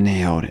gets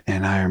nailed,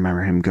 and I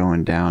remember him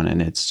going down,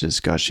 and it's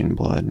just gushing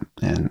blood.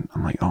 And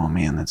I'm like, oh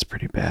man, that's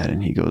pretty bad.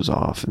 And he goes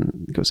off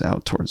and goes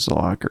out towards the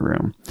locker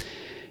room.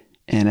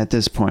 And at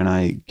this point,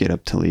 I get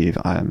up to leave.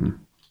 I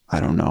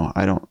don't know.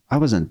 I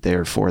wasn't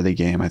there for the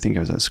game. I think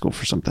I was at school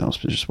for something else,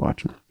 but just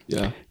watching.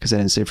 Yeah. Because I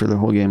didn't stay for the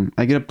whole game.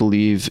 I get up to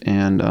leave,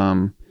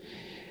 and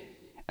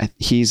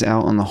he's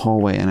out in the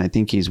hallway, and I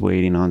think he's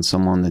waiting on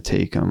someone to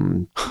take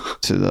him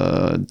to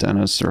the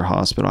dentist or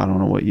hospital. I don't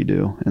know what you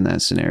do in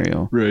that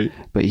scenario. Right.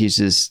 But he's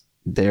just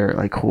there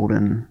like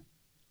holding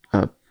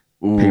a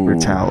paper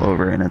towel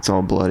over, and it's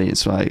all bloody.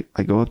 So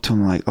I go up to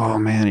him like, oh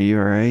man, are you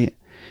all right?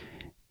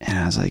 And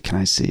I was like, can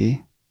I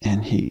see?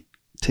 And he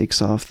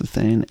takes off the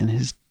thing, and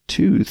his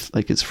tooth,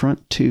 like his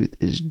front tooth,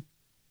 is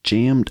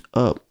jammed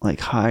up like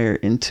higher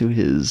into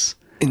his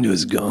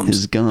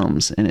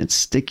gums, and it's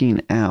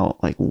sticking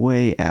out like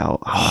way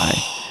out high.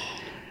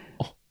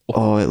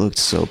 Oh, it looked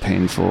so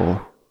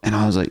painful, and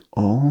I was like,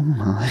 oh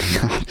my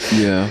God.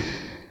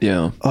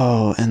 Yeah.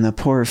 Oh, and the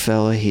poor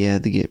fella, he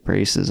had to get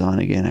braces on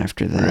again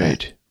after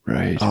that.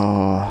 Right.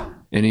 Oh,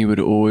 and he would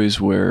always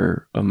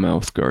wear a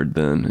mouth guard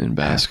then in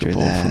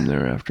basketball from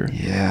thereafter.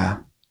 Yeah.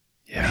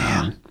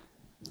 Man.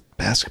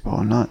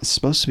 Basketball, it's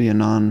supposed to be a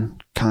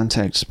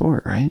non-contact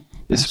sport, right?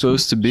 It's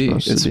supposed to be.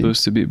 It's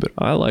supposed to be. But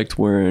I liked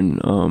wearing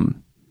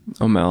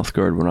a mouth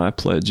guard when I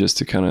played, just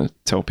to kind of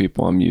tell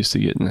people I'm used to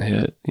getting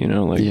hit. You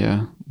know, like,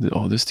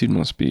 oh, this dude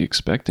must be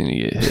expecting to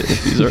get hit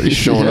if he's already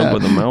showing up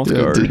with a mouth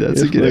guard. Dude,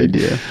 that's a good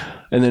idea.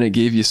 And then it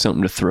gave you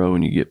something to throw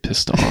when you get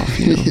pissed off.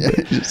 You know?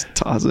 Just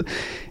toss it.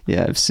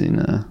 Yeah, I've seen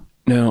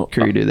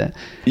Curry do that.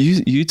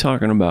 You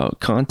talking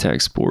about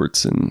contact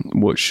sports and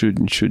what should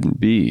and shouldn't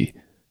be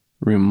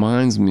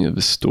reminds me of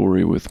a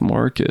story with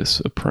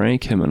Marcus, a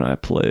prank him and I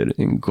played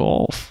in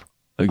golf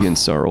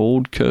against our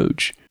old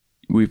coach.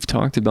 We've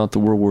talked about the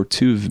World War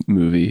II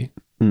movie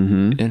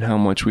and how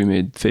much we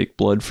made fake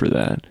blood for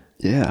that.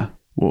 Yeah.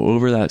 Well,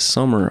 over that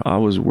summer, I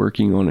was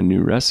working on a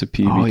new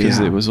recipe because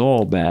it was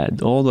all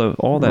bad. All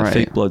that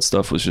fake blood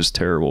stuff was just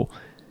terrible.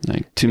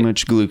 Like too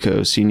much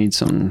glucose. You need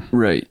some.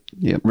 Right.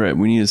 Yep. Right.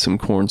 We needed some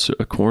corn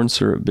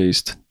syrup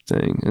based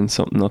thing, and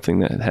nothing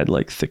that had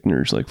like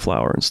thickeners like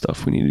flour and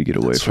stuff. We needed to get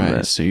away from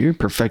that. So you're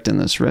perfecting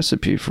this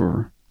recipe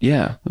for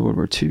the World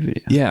War II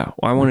video. Yeah,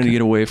 I wanted to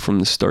get away from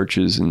the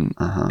starches and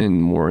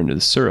more into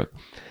the syrup,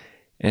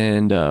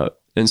 and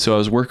so I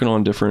was working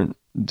on different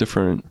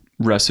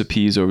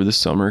recipes over the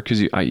summer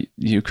because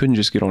you couldn't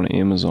just get on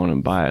Amazon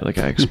and buy it like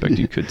I expect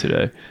you could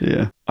today.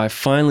 Yeah, I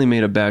finally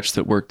made a batch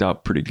that worked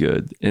out pretty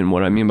good. And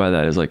what I mean by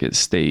that is like it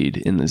stayed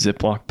in the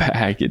Ziploc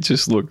bag. It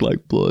just looked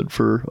like blood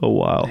for a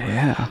while.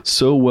 Yeah.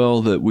 So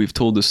well that we've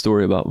told the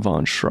story about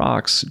Von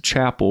Schrock's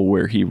chapel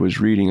where he was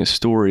reading a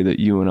story that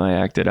you and I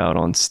acted out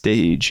on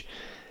stage.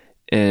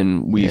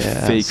 And we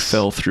fake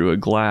fell through a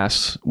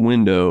glass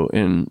window,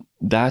 and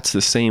that's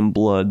the same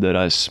blood that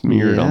I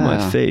smeared on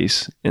my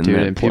face in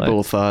that play.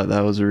 People thought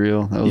that was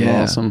real. That was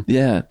awesome.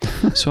 Yeah.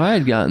 So I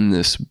had gotten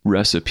this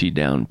recipe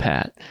down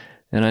pat,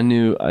 and I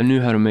knew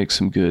how to make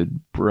some good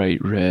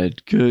bright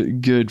red,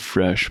 good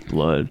fresh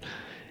blood.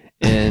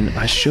 And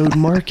I showed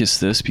Marcus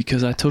this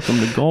because I took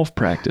him to golf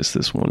practice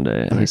this one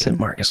day, and I said,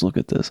 "Marcus, look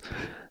at this."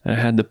 And I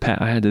had the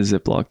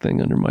Ziploc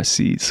thing under my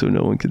seat so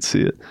no one could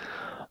see it.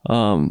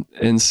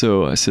 And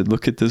so I said,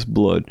 look at this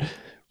blood.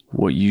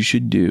 What you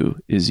should do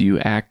is you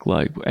act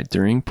like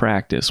during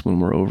practice,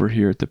 when we're over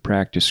here at the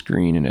practice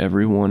green and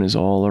everyone is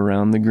all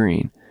around the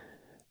green,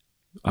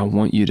 I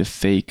want you to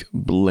fake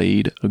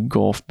blade a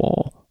golf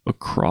ball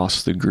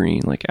across the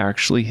green, like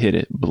actually hit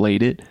it,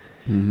 blade it,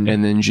 and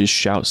then just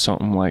shout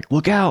something like,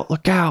 look out,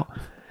 look out.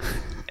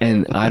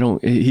 And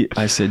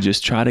I said,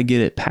 just try to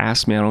get it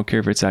past me. I don't care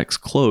if it's X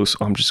close.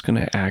 I'm just going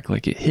to act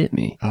like it hit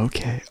me.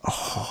 Okay.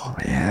 Oh,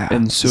 yeah.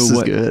 And so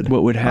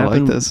what would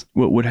happen,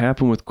 what would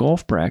happen with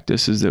golf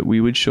practice is that we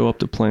would show up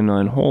to play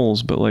 9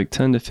 holes, but like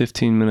 10 to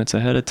 15 minutes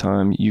ahead of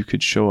time, you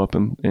could show up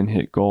and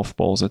hit golf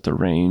balls at the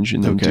range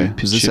and then do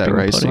Is this at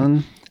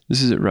Riceland?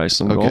 This is at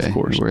Riceland Golf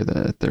Course. We're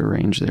at their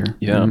range there.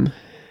 Yeah. Mm-hmm.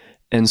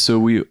 And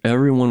so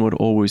everyone would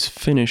always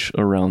finish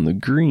around the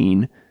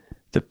green,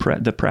 the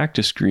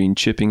practice green,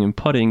 chipping and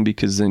putting,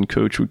 because then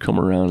coach would come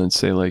around and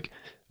say like,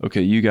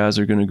 okay, you guys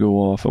are going to go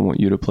off. I want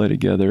you to play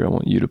together. I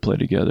want you to play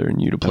together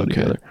and you to play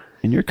together.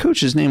 And your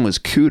coach's name was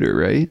Cooter,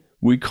 right?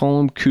 We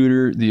call him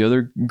Cooter. The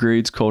other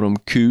grades called him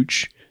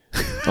Cooch.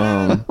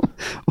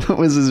 What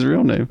was his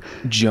real name?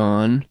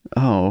 John.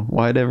 Oh,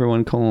 why'd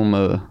everyone call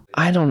him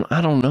I don't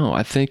know.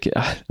 I think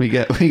we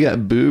got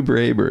Boob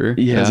Raber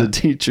as a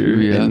teacher,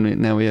 and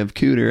now we have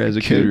Cooter as a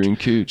Cooter coach. and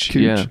Cooch.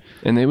 Yeah,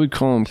 and they would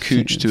call him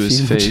Cooch to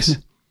his face.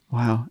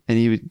 Wow, and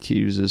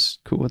he was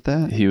just cool with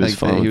that. He was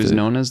fine. He was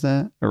known as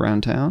that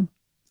around town.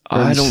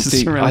 I don't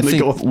think. I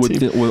think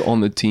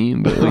on the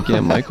team, but like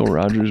Michael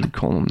Rogers would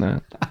call him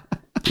that.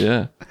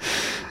 Yeah.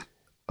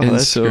 Oh, and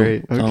that's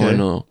great. Okay. I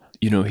know.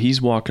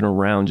 He's walking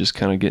around just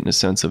kind of getting a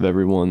sense of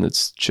everyone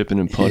that's chipping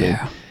and putting.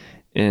 Yeah.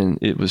 And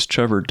it was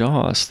Trevor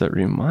Doss that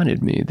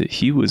reminded me that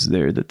he was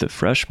there, that the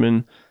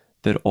freshmen,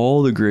 that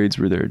all the grades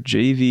were there,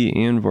 JV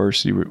and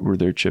varsity were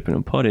there chipping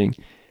and putting.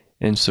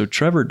 And so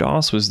Trevor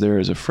Doss was there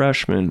as a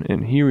freshman,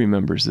 and he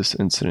remembers this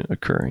incident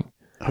occurring.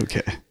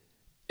 Okay.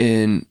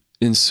 And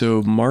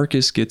so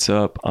Marcus gets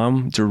up.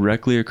 I'm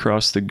directly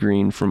across the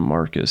green from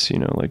Marcus,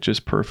 like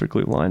just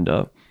perfectly lined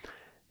up.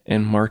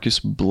 And Marcus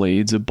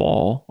blades a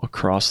ball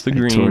across the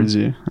green. Towards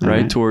you.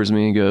 Right towards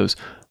me and goes,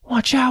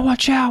 watch out,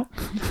 watch out.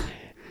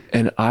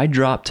 And I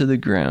drop to the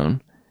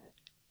ground,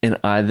 and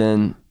I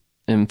then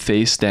am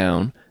face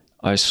down.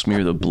 I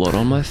smear the blood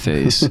on my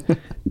face,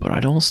 but I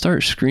don't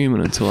start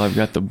screaming until I've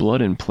got the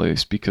blood in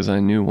place, because I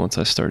knew once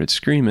I started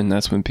screaming,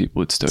 that's when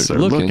people would start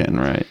looking.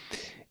 Right.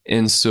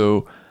 And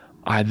so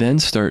I then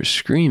start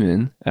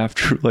screaming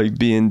after like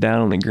being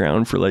down on the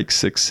ground for like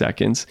 6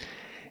 seconds,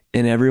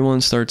 and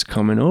everyone starts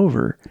coming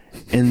over,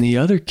 and the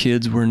other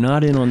kids were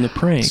not in on the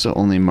prank. So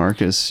only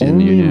Marcus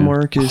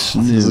Marcus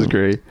knew. This is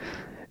great.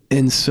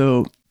 And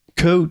so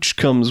coach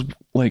comes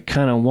like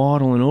kind of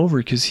waddling over,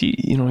 because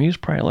he's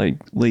probably like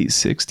late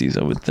 60s,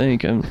 I would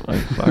think,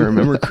 if I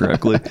remember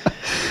correctly.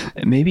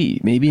 Maybe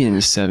in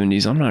his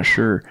 70s, I'm not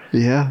sure.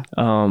 Yeah.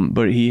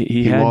 But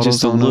he had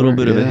just a little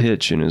bit of a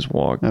hitch in his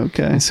walk.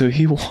 Okay. And so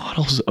he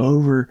waddles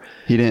over.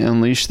 He didn't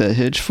unleash that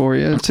hitch for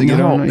you to get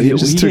on. He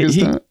just took his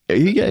time.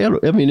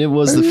 It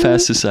was the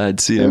fastest I'd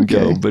see him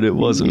go, but it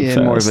wasn't fast.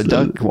 More of a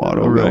duck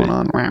waddle going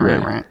on.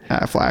 Right.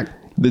 Flag.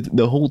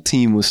 The whole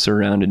team was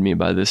surrounded me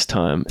by this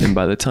time, and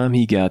by the time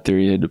he got there,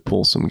 he had to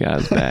pull some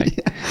guys back.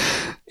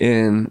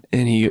 And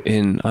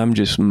I'm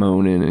just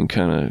moaning and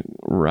kind of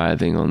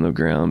writhing on the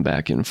ground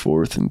back and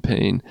forth in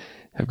pain.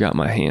 I've got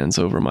my hands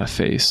over my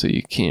face, so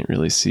you can't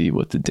really see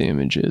what the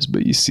damage is,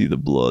 but you see the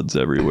bloods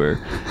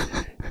everywhere.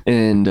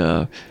 And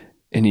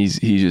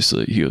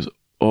he goes,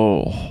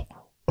 oh,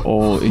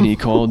 and he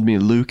called me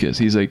Lucas.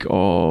 He's like,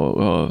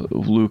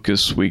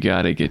 Lucas, we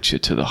got to get you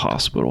to the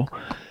hospital.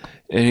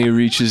 And he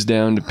reaches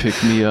down to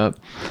pick me up.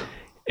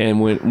 And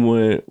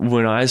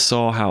when I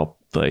saw how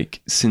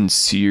like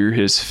sincere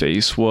his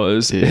face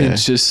was,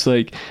 it's just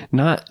like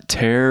not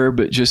terror,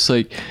 but just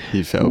like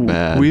he felt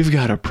bad. We've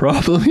got a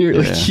problem here.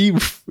 Like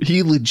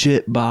he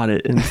legit bought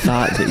it and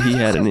thought that he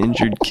had an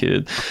injured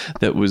kid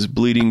that was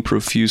bleeding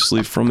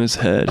profusely from his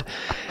head.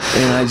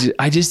 And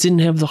I just didn't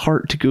have the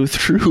heart to go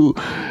through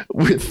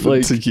with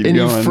like any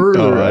going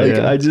further.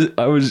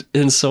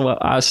 And so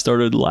I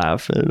started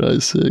laughing. I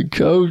said,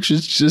 "Coach,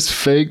 it's just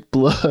fake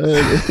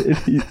blood."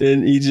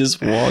 and he just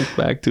walked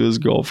back to his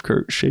golf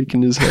cart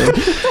shaking his head.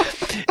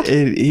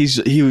 And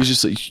he was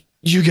just like,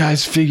 you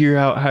guys figure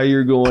out how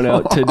you're going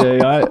out today.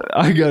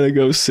 I gotta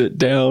go sit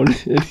down.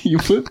 And he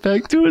went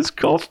back to his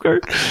golf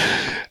cart.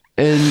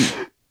 And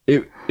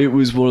it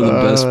was one of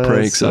the best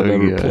pranks so I've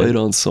ever good. played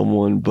on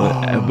someone.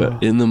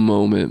 But in the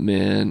moment,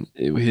 man,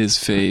 his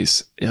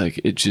face,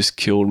 like, it just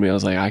killed me. I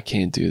was like, I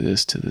can't do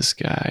this to this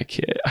guy.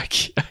 I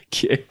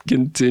can't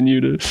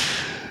continue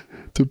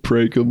to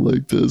prank him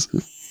like this.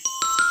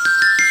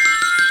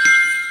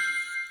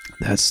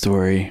 That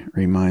story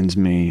reminds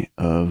me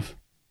of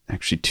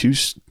actually two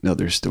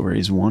other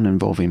stories. One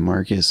involving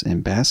Marcus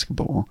and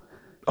basketball.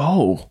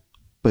 Oh.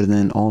 But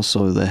then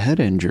also the head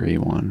injury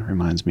one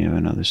reminds me of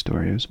another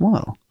story as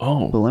well.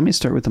 Oh. But let me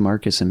start with the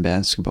Marcus and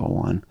basketball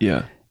one.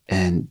 Yeah.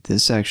 And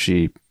this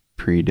actually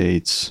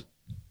predates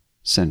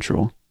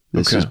Central.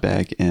 This is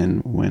back in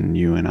when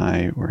you and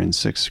I were in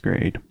 6th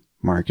grade.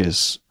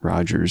 Marcus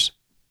Rogers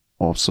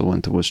also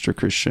went to Worcester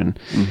Christian.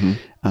 Mm-hmm.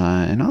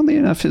 And oddly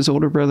enough, his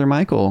older brother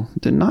Michael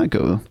did not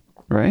go,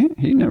 right?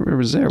 He never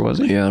was there, was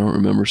he? Yeah, I don't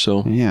remember.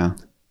 So Yeah.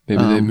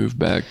 maybe they moved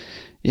back.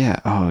 Yeah.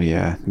 Oh,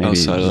 yeah. Maybe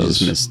Outside he of just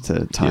those- missed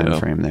the time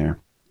frame there.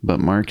 But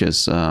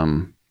Marcus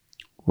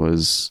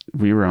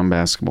we were on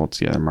basketball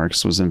together.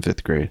 Marcus was in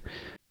 5th grade.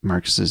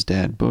 Marcus's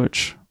dad,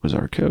 Butch, was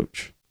our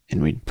coach.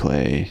 And we'd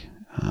play,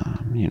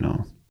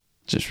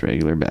 just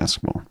regular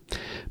basketball.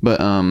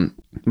 But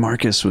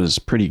Marcus was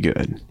pretty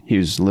good. He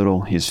was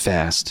little. He was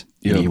fast.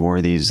 Yep. He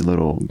wore these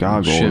little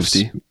goggles.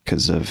 Shifty.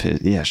 Because of his,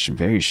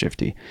 very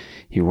shifty.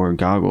 He wore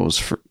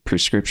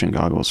prescription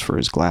goggles for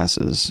his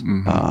glasses.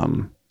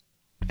 Mm-hmm.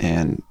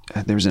 And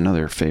there was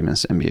another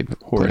famous NBA player.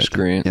 Horace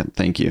Grant. Yep,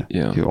 thank you.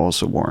 Yeah. Who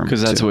also wore them.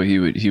 Because that's too. what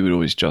he would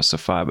always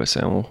justify by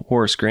saying, well,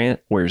 Horace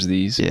Grant wears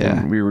these. Yeah.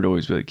 And we would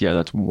always be like, yeah,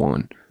 that's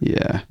one.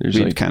 Yeah. There's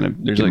We'd like kind of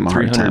there's give him like a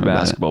hard 300 time about it.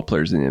 basketball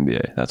players in the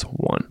NBA. That's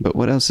one. But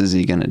what else is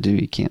he going to do?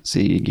 He can't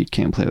see. He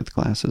can't play with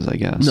glasses, I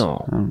guess.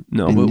 No, And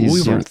but he's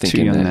we weren't too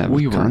thinking young to that. have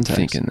We weren't contacts.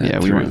 thinking that. Yeah,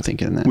 we through. weren't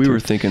thinking that. We too. were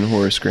thinking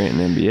Horace Grant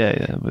in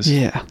NBA. That was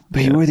Yeah,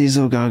 but he wore these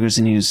little goggles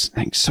and he was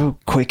like so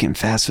quick and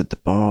fast with the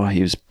ball.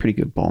 He was pretty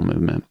good ball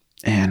movement.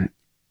 And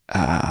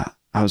I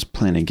was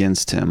playing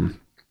against him.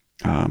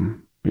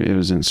 It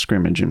was in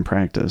scrimmage in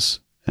practice,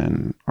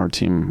 and our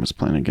team was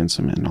playing against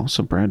him. And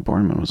also Brad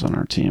Borman was on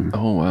our team.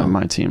 Oh, wow. On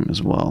my team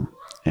as well.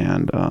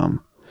 And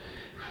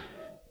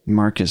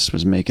Marcus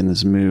was making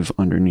this move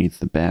underneath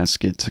the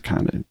basket to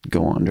kind of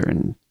go under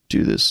and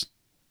do this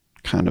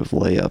kind of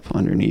layup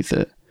underneath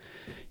it.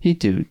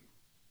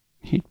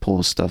 He'd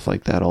pull stuff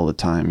like that all the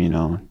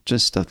time,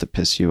 just stuff to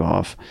piss you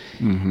off.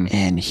 Mm-hmm.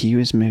 And he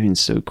was moving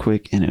so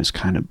quick and it was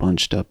kind of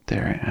bunched up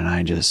there. And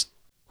I was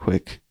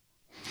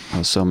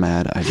so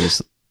mad. I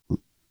just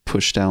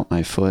pushed out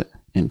my foot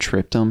and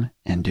tripped him.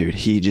 And dude,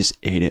 he just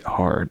ate it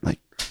hard. Like,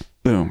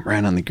 boom,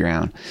 right on the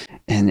ground.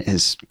 And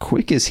as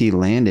quick as he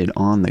landed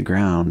on the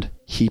ground,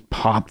 he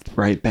popped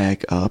right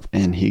back up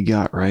and he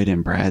got right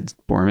in Brad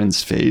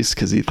Borman's face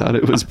because he thought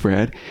it was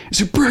Brad. He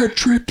said, Brad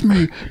tripped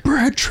me.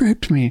 Brad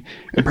tripped me.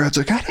 And Brad's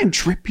like, I didn't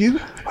trip you.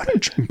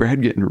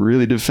 Brad getting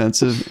really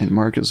defensive and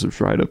Marcus was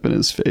right up in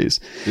his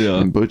face. Yeah.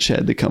 And Butch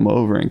had to come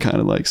over and kind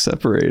of like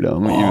separate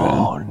them.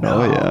 Oh, even.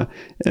 no. Oh, yeah.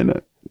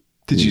 And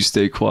Did you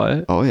stay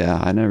quiet? oh, yeah.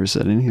 I never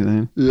said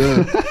anything.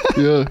 Yeah.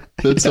 Yeah.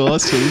 That's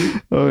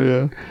awesome. Oh,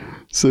 yeah.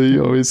 So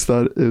you always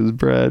thought it was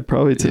Brad,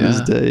 probably to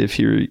this day, if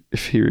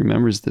he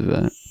remembers the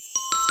event.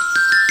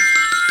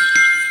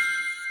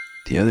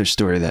 The other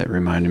story that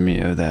reminded me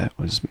of that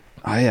was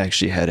I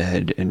actually had a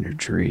head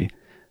injury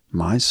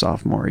my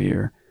sophomore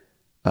year.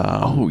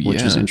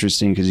 Which was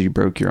interesting because you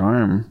broke your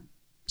arm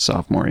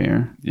sophomore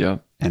year. Yeah.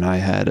 And I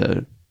had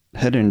a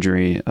head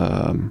injury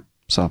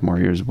sophomore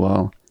year as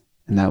well.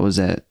 And that was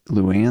at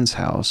Luann's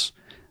house.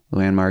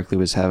 Luann Markley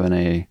was having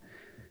a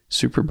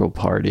Super Bowl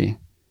party.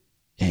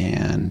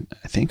 And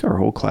I think our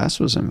whole class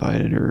was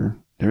invited, or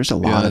there's a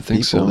lot of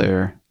people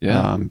there.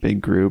 Yeah. Big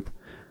group.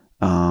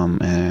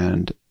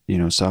 And,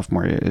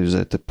 sophomore year, it was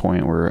at the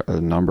point where a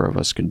number of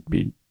us could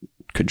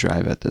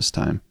drive at this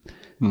time.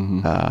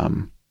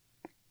 Mm-hmm.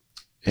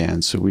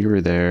 And so we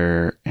were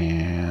there,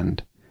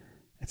 and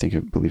I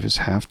believe it was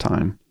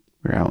halftime.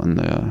 We were out in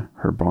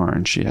her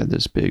barn. She had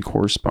this big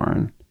horse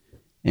barn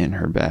in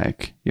her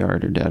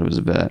backyard. Her dad was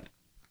a vet.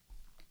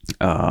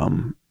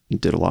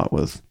 Did a lot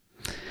with,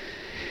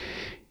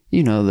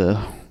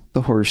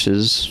 the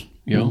horses.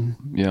 Yeah.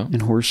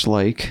 And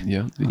horse-like.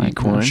 Yeah. The I'm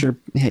equine. sure.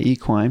 Yeah,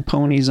 equine.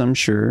 Ponies, I'm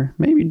sure.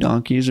 Maybe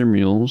donkeys or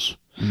mules.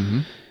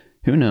 Mm-hmm.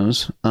 Who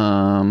knows?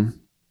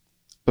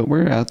 But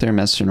we're out there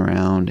messing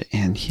around,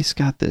 and he's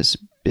got this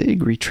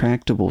big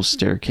retractable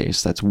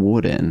staircase that's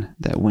wooden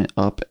that went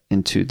up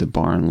into the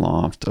barn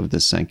loft of the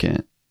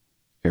second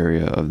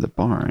area of the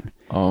barn.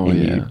 Oh,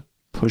 and yeah. you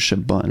push a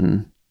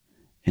button,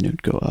 and it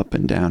would go up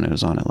and down. It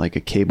was on it like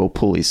a cable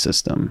pulley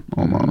system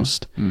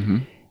almost. Mm-hmm.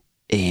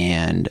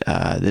 And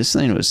this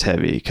thing was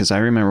heavy because I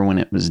remember when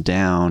it was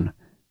down,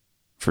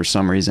 for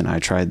some reason I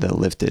tried to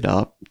lift it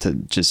up to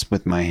just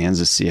with my hands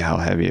to see how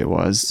heavy it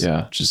was.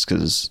 Yeah. Just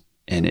because,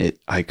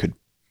 I could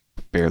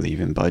barely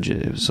even budge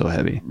it. It was so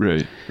heavy.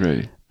 Right.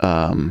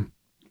 And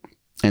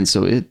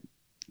so it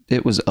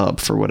it was up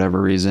for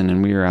whatever reason,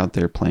 and we were out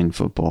there playing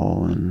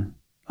football and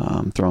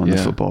throwing the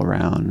football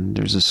around.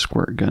 There's a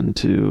squirt gun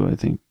too. I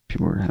think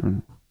we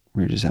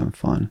were just having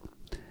fun.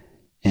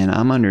 And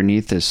I'm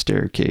underneath this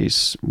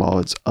staircase while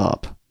it's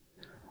up.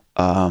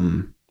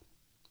 And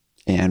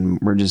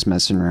we're just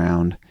messing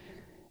around.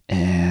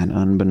 And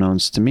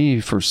unbeknownst to me,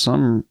 for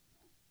some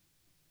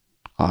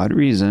odd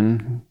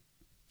reason,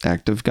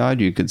 act of God,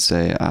 you could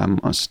say, I'm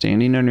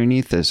standing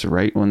underneath this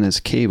right when this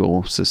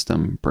cable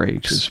system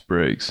breaks. Just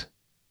breaks.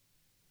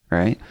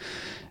 Right?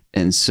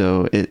 And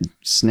so it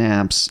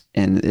snaps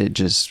and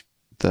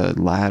the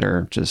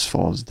ladder just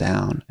falls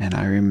down.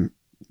 And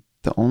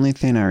the only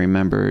thing I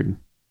remembered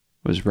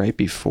was right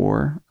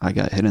before I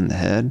got hit in the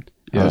head.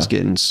 Yeah.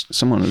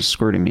 Someone was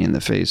squirting me in the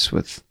face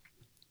with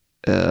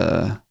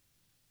the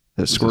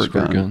squirt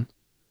gun.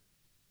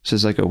 So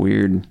it's like a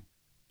weird,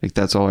 like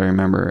that's all I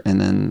remember.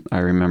 And then I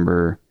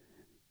remember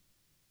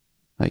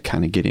like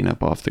kind of getting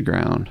up off the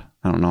ground.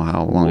 I don't know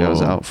how long I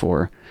was out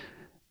for.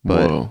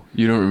 But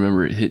you don't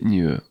remember it hitting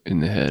you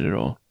in the head at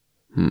all?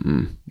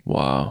 Mm-mm.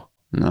 Wow.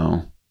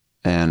 No.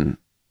 And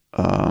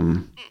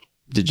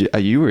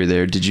you were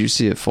there. Did you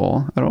see it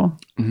fall at all?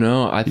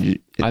 No,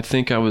 I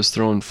think I was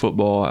throwing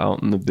football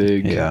out in the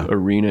big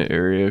arena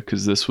area,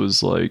 because this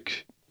was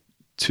like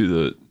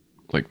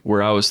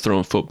where I was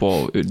throwing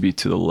football, it'd be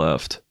to the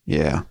left.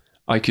 Yeah.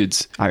 I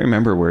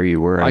remember where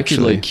you were. I could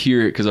like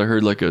hear it because I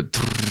heard like a.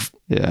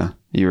 Yeah.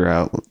 You were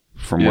out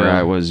from where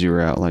I was. You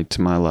were out like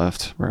to my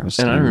left where I was.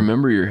 And I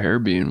remember your hair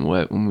being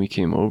wet when we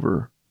came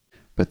over.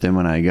 But then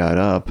when I got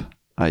up,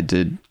 I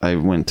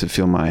went to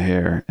feel my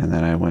hair, and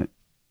then I went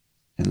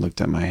and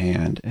looked at my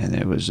hand, and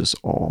it was just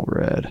all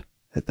red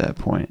at that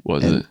point.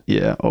 Was it?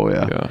 Yeah. Oh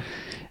yeah.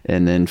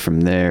 And then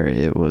from there,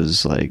 it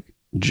was like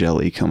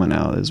jelly coming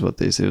out, is what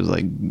they say. It was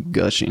like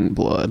gushing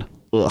blood.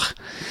 Ugh.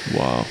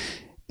 Wow.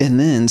 And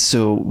then,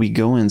 so we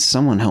go in,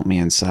 someone helped me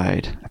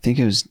inside. I think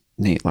it was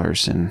Nate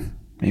Larson,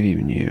 maybe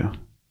even you.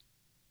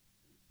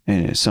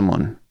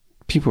 And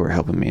people were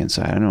helping me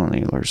inside. I know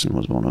Nate Larson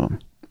was one of them.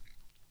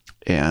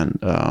 And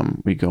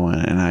we go in,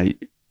 and I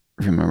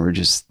remember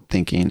just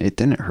thinking it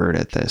didn't hurt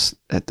at this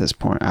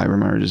point. I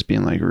remember just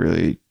being like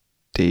really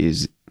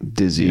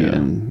dizzy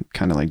and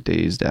kind of like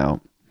dazed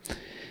out.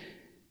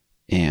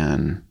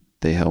 And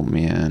they helped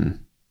me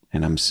in,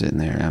 and I'm sitting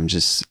there.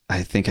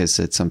 I think I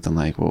said something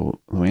like, well,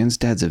 Luann's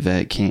dad's a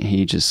vet. Can't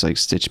he just like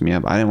stitch me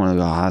up? I didn't want to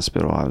go to the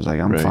hospital. I was like,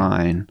 I'm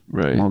fine.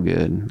 Right. I'm all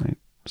good. Like,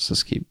 let's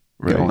just keep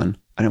going.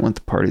 I didn't want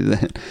the party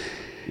then.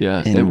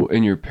 Yeah.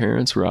 And your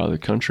parents were out of the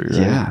country,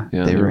 right?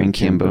 Yeah. They were in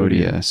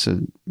Cambodia. So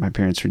my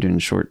parents were doing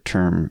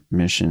short-term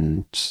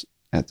missions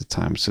at the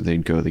time. So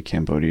they'd go to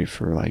Cambodia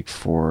for like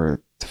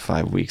 4 to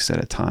 5 weeks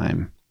at a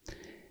time.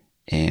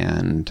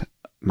 And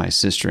my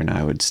sister and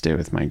I would stay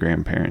with my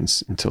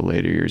grandparents until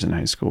later years in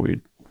high school.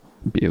 We'd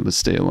be able to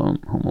stay home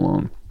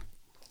alone.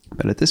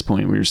 But at this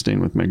point, we were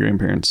staying with my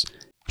grandparents.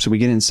 So we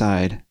get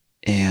inside,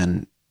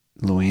 and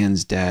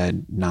Luann's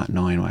dad, not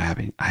knowing what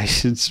happened, I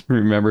just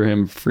remember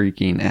him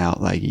freaking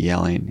out, like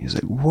yelling. He's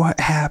like, what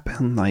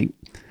happened? Like,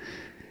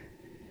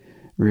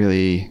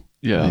 really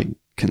like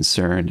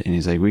concerned. And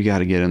he's like, we got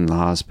to get him to the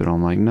hospital.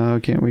 I'm like,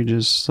 no, can't we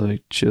just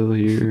like chill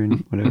here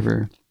and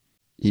whatever?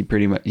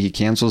 He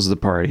cancels the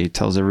party,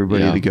 tells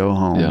everybody to go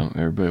home. Yeah,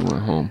 everybody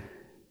went home.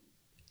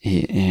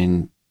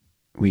 And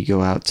we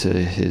go out to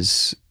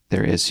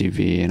their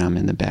SUV, and I'm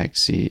in the back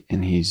seat,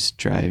 and he's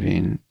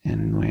driving,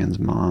 and Luann's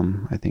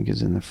mom, I think,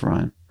 is in the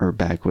front or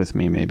back with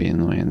me, maybe,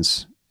 and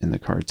Luann's in the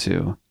car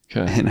too.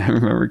 Okay. And I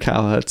remember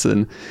Kyle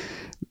Hudson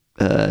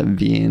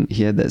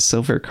he had that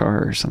silver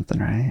car or something,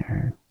 right?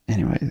 Or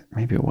anyway,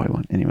 maybe a white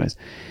one. Anyways,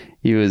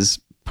 he was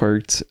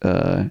parked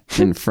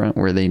in front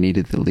where they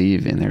needed to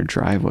leave in their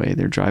driveway.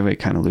 Their driveway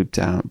kind of looped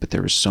out, but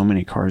there were so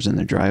many cars in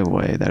the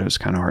driveway that it was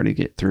kind of hard to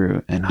get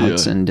through. And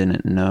Hudson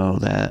didn't know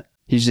that.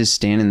 He's just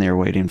standing there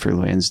waiting for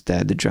Luann's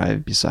dad to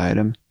drive beside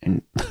him.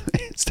 And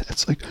his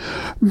dad's like,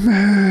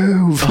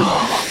 move.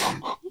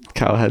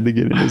 Kyle had to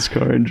get in his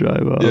car and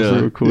drive off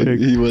real quick.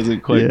 He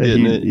wasn't quite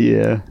getting it.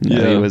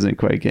 He wasn't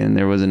quite getting.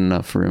 There wasn't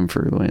enough room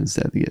for Luann's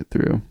dad to get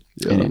through.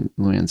 Yeah. And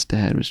Luann's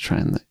dad was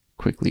trying to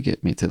quickly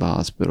get me to the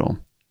hospital.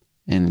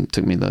 And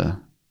took me to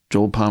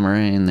Joel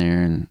Pomeranian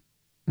there, and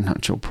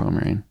not Joel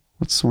Pomeranian.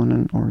 What's the one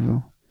in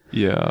Orville?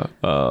 Yeah.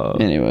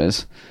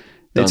 Anyways.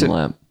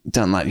 Dunlap.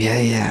 Dunlap.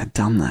 Yeah,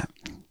 Dunlap.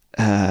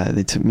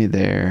 They took me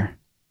there,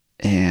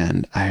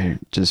 and I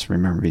just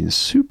remember being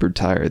super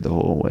tired the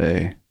whole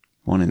way,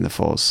 wanting to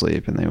fall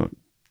asleep, and they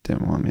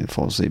didn't want me to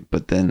fall asleep.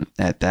 But then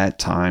at that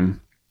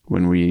time,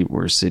 when we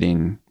were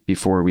sitting,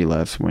 before we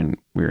left, when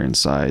we were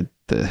inside,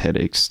 the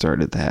headaches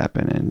started to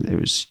happen, and it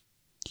was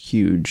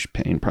huge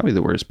pain, probably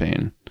the worst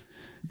pain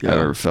I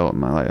ever felt in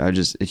my life. I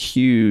just a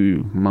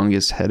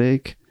humongous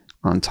headache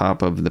on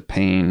top of the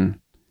pain,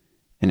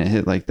 and it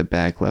hit like the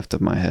back left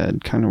of my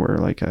head, kind of where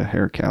like a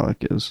hair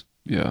calic is.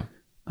 Yeah.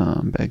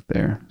 Back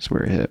there is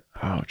where it hit.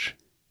 Ouch.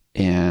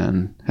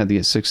 And had to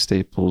get 6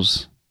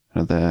 staples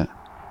out of that.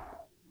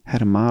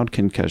 Had a mild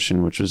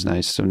concussion, which was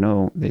nice.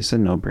 So they said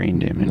no brain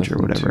damage. Nothing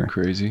or whatever. Too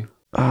crazy.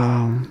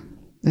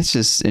 It's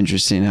just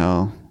interesting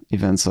how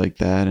events like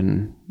that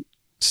and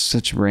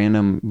such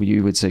random,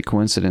 you would say,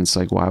 coincidence.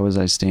 Like, why was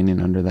I standing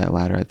under that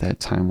ladder at that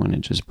time when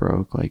it just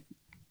broke? Like,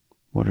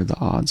 what are the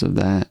odds of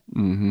that?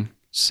 Mm-hmm.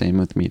 Same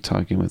with me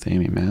talking with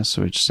Amy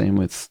Masowich. Same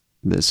with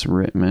this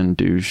Rittman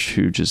douche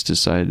who just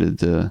decided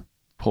to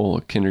pull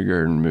a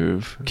kindergarten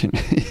move.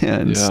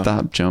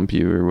 Stop jump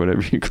you or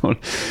whatever you call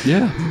it.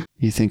 Yeah.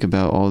 You think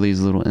about all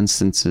these little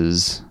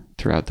instances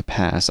throughout the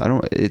past.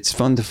 It's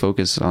fun to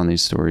focus on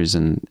these stories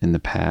in the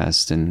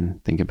past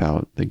and think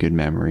about the good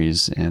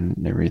memories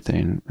and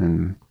everything,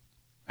 and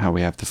how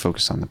we have to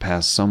focus on the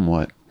past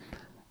somewhat,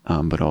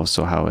 but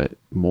also how it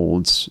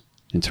molds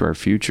into our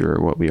future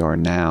or what we are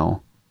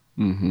now.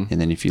 Mm-hmm. And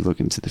then if you look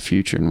into the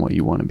future and what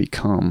you want to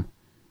become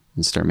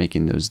and start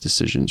making those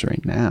decisions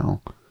right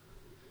now,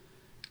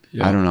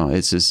 I don't know.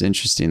 It's just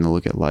interesting to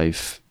look at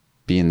life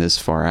being this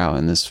far out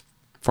and this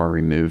far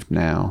removed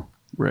now.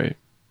 Right.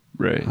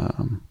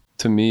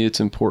 To me, it's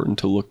important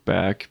to look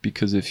back,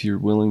 because if you're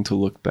willing to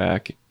look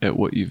back at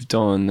what you've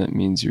done, that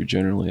means you're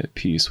generally at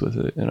peace with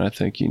it. And I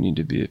think you need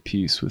to be at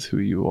peace with who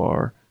you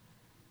are,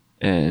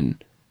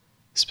 and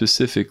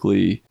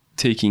specifically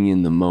taking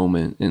in the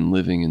moment and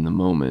living in the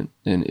moment.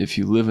 And if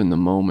you live in the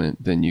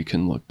moment, then you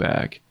can look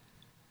back.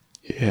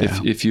 Yeah.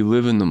 If you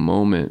live in the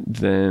moment,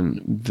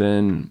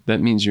 then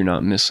that means you're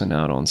not missing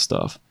out on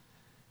stuff.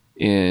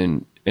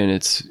 And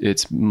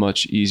it's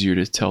much easier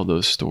to tell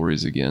those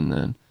stories again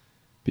then,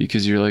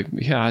 because you're like,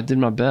 yeah, I did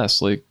my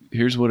best. Like,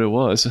 here's what it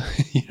was.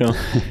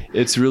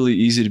 It's really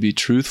easy to be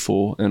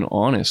truthful and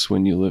honest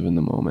when you live in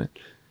the moment.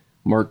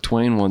 Mark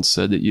Twain once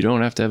said that you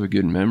don't have to have a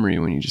good memory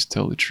when you just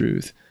tell the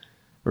truth,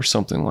 or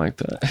something like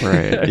that.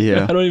 Right.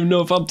 Yeah. I don't even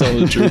know if I'm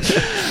telling the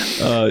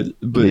truth.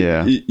 But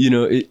yeah.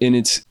 And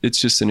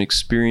it's just an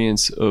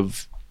experience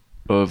of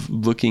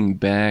looking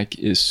back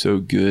is so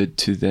good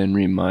to then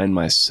remind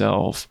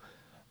myself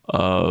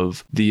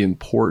of the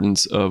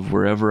importance of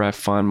wherever I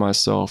find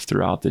myself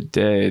throughout the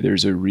day.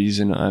 There's a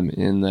reason I'm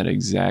in that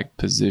exact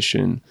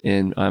position,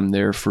 and I'm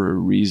there for a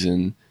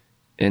reason.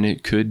 And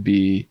it could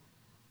be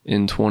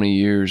in 20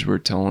 years, we're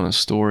telling a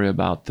story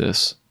about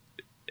this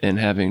and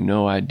having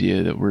no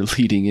idea that we're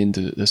leading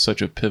into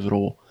such a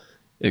pivotal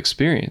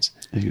experience.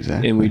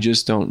 Exactly. And we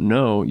just don't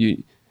know.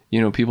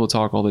 People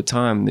talk all the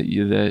time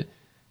that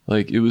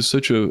like it was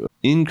such a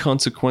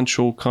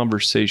inconsequential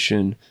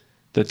conversation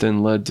that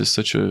then led to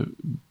such a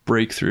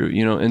breakthrough,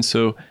 and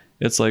so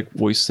it's like,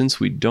 well, since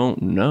we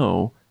don't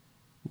know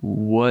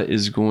what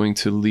is going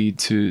to lead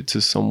to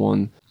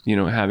someone,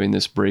 having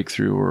this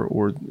breakthrough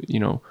or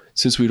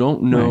since we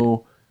don't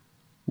know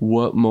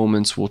what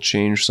moments will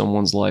change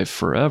someone's life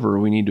forever,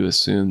 we need to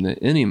assume that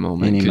any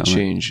moment could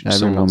change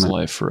someone's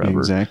life forever.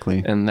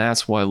 Exactly. And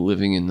that's why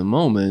living in the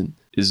moment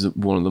is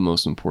one of the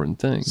most important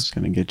things. It's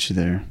going to get you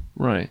there.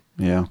 Right.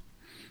 Yeah.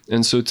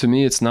 And so to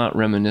me, it's not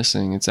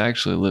reminiscing. It's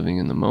actually living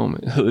in the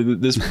moment.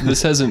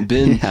 This hasn't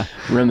been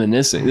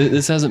reminiscing.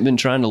 This hasn't been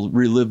trying to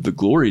relive the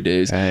glory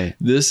days. Hey.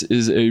 This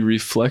is a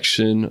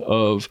reflection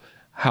of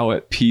how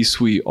at peace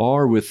we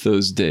are with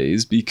those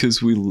days,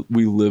 because we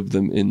live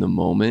them in the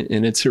moment.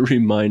 And it's a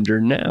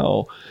reminder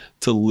now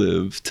to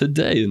live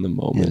today in the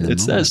moment.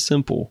 It's that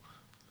simple.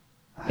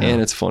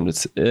 And it's fun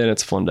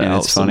to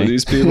out some of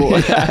these people.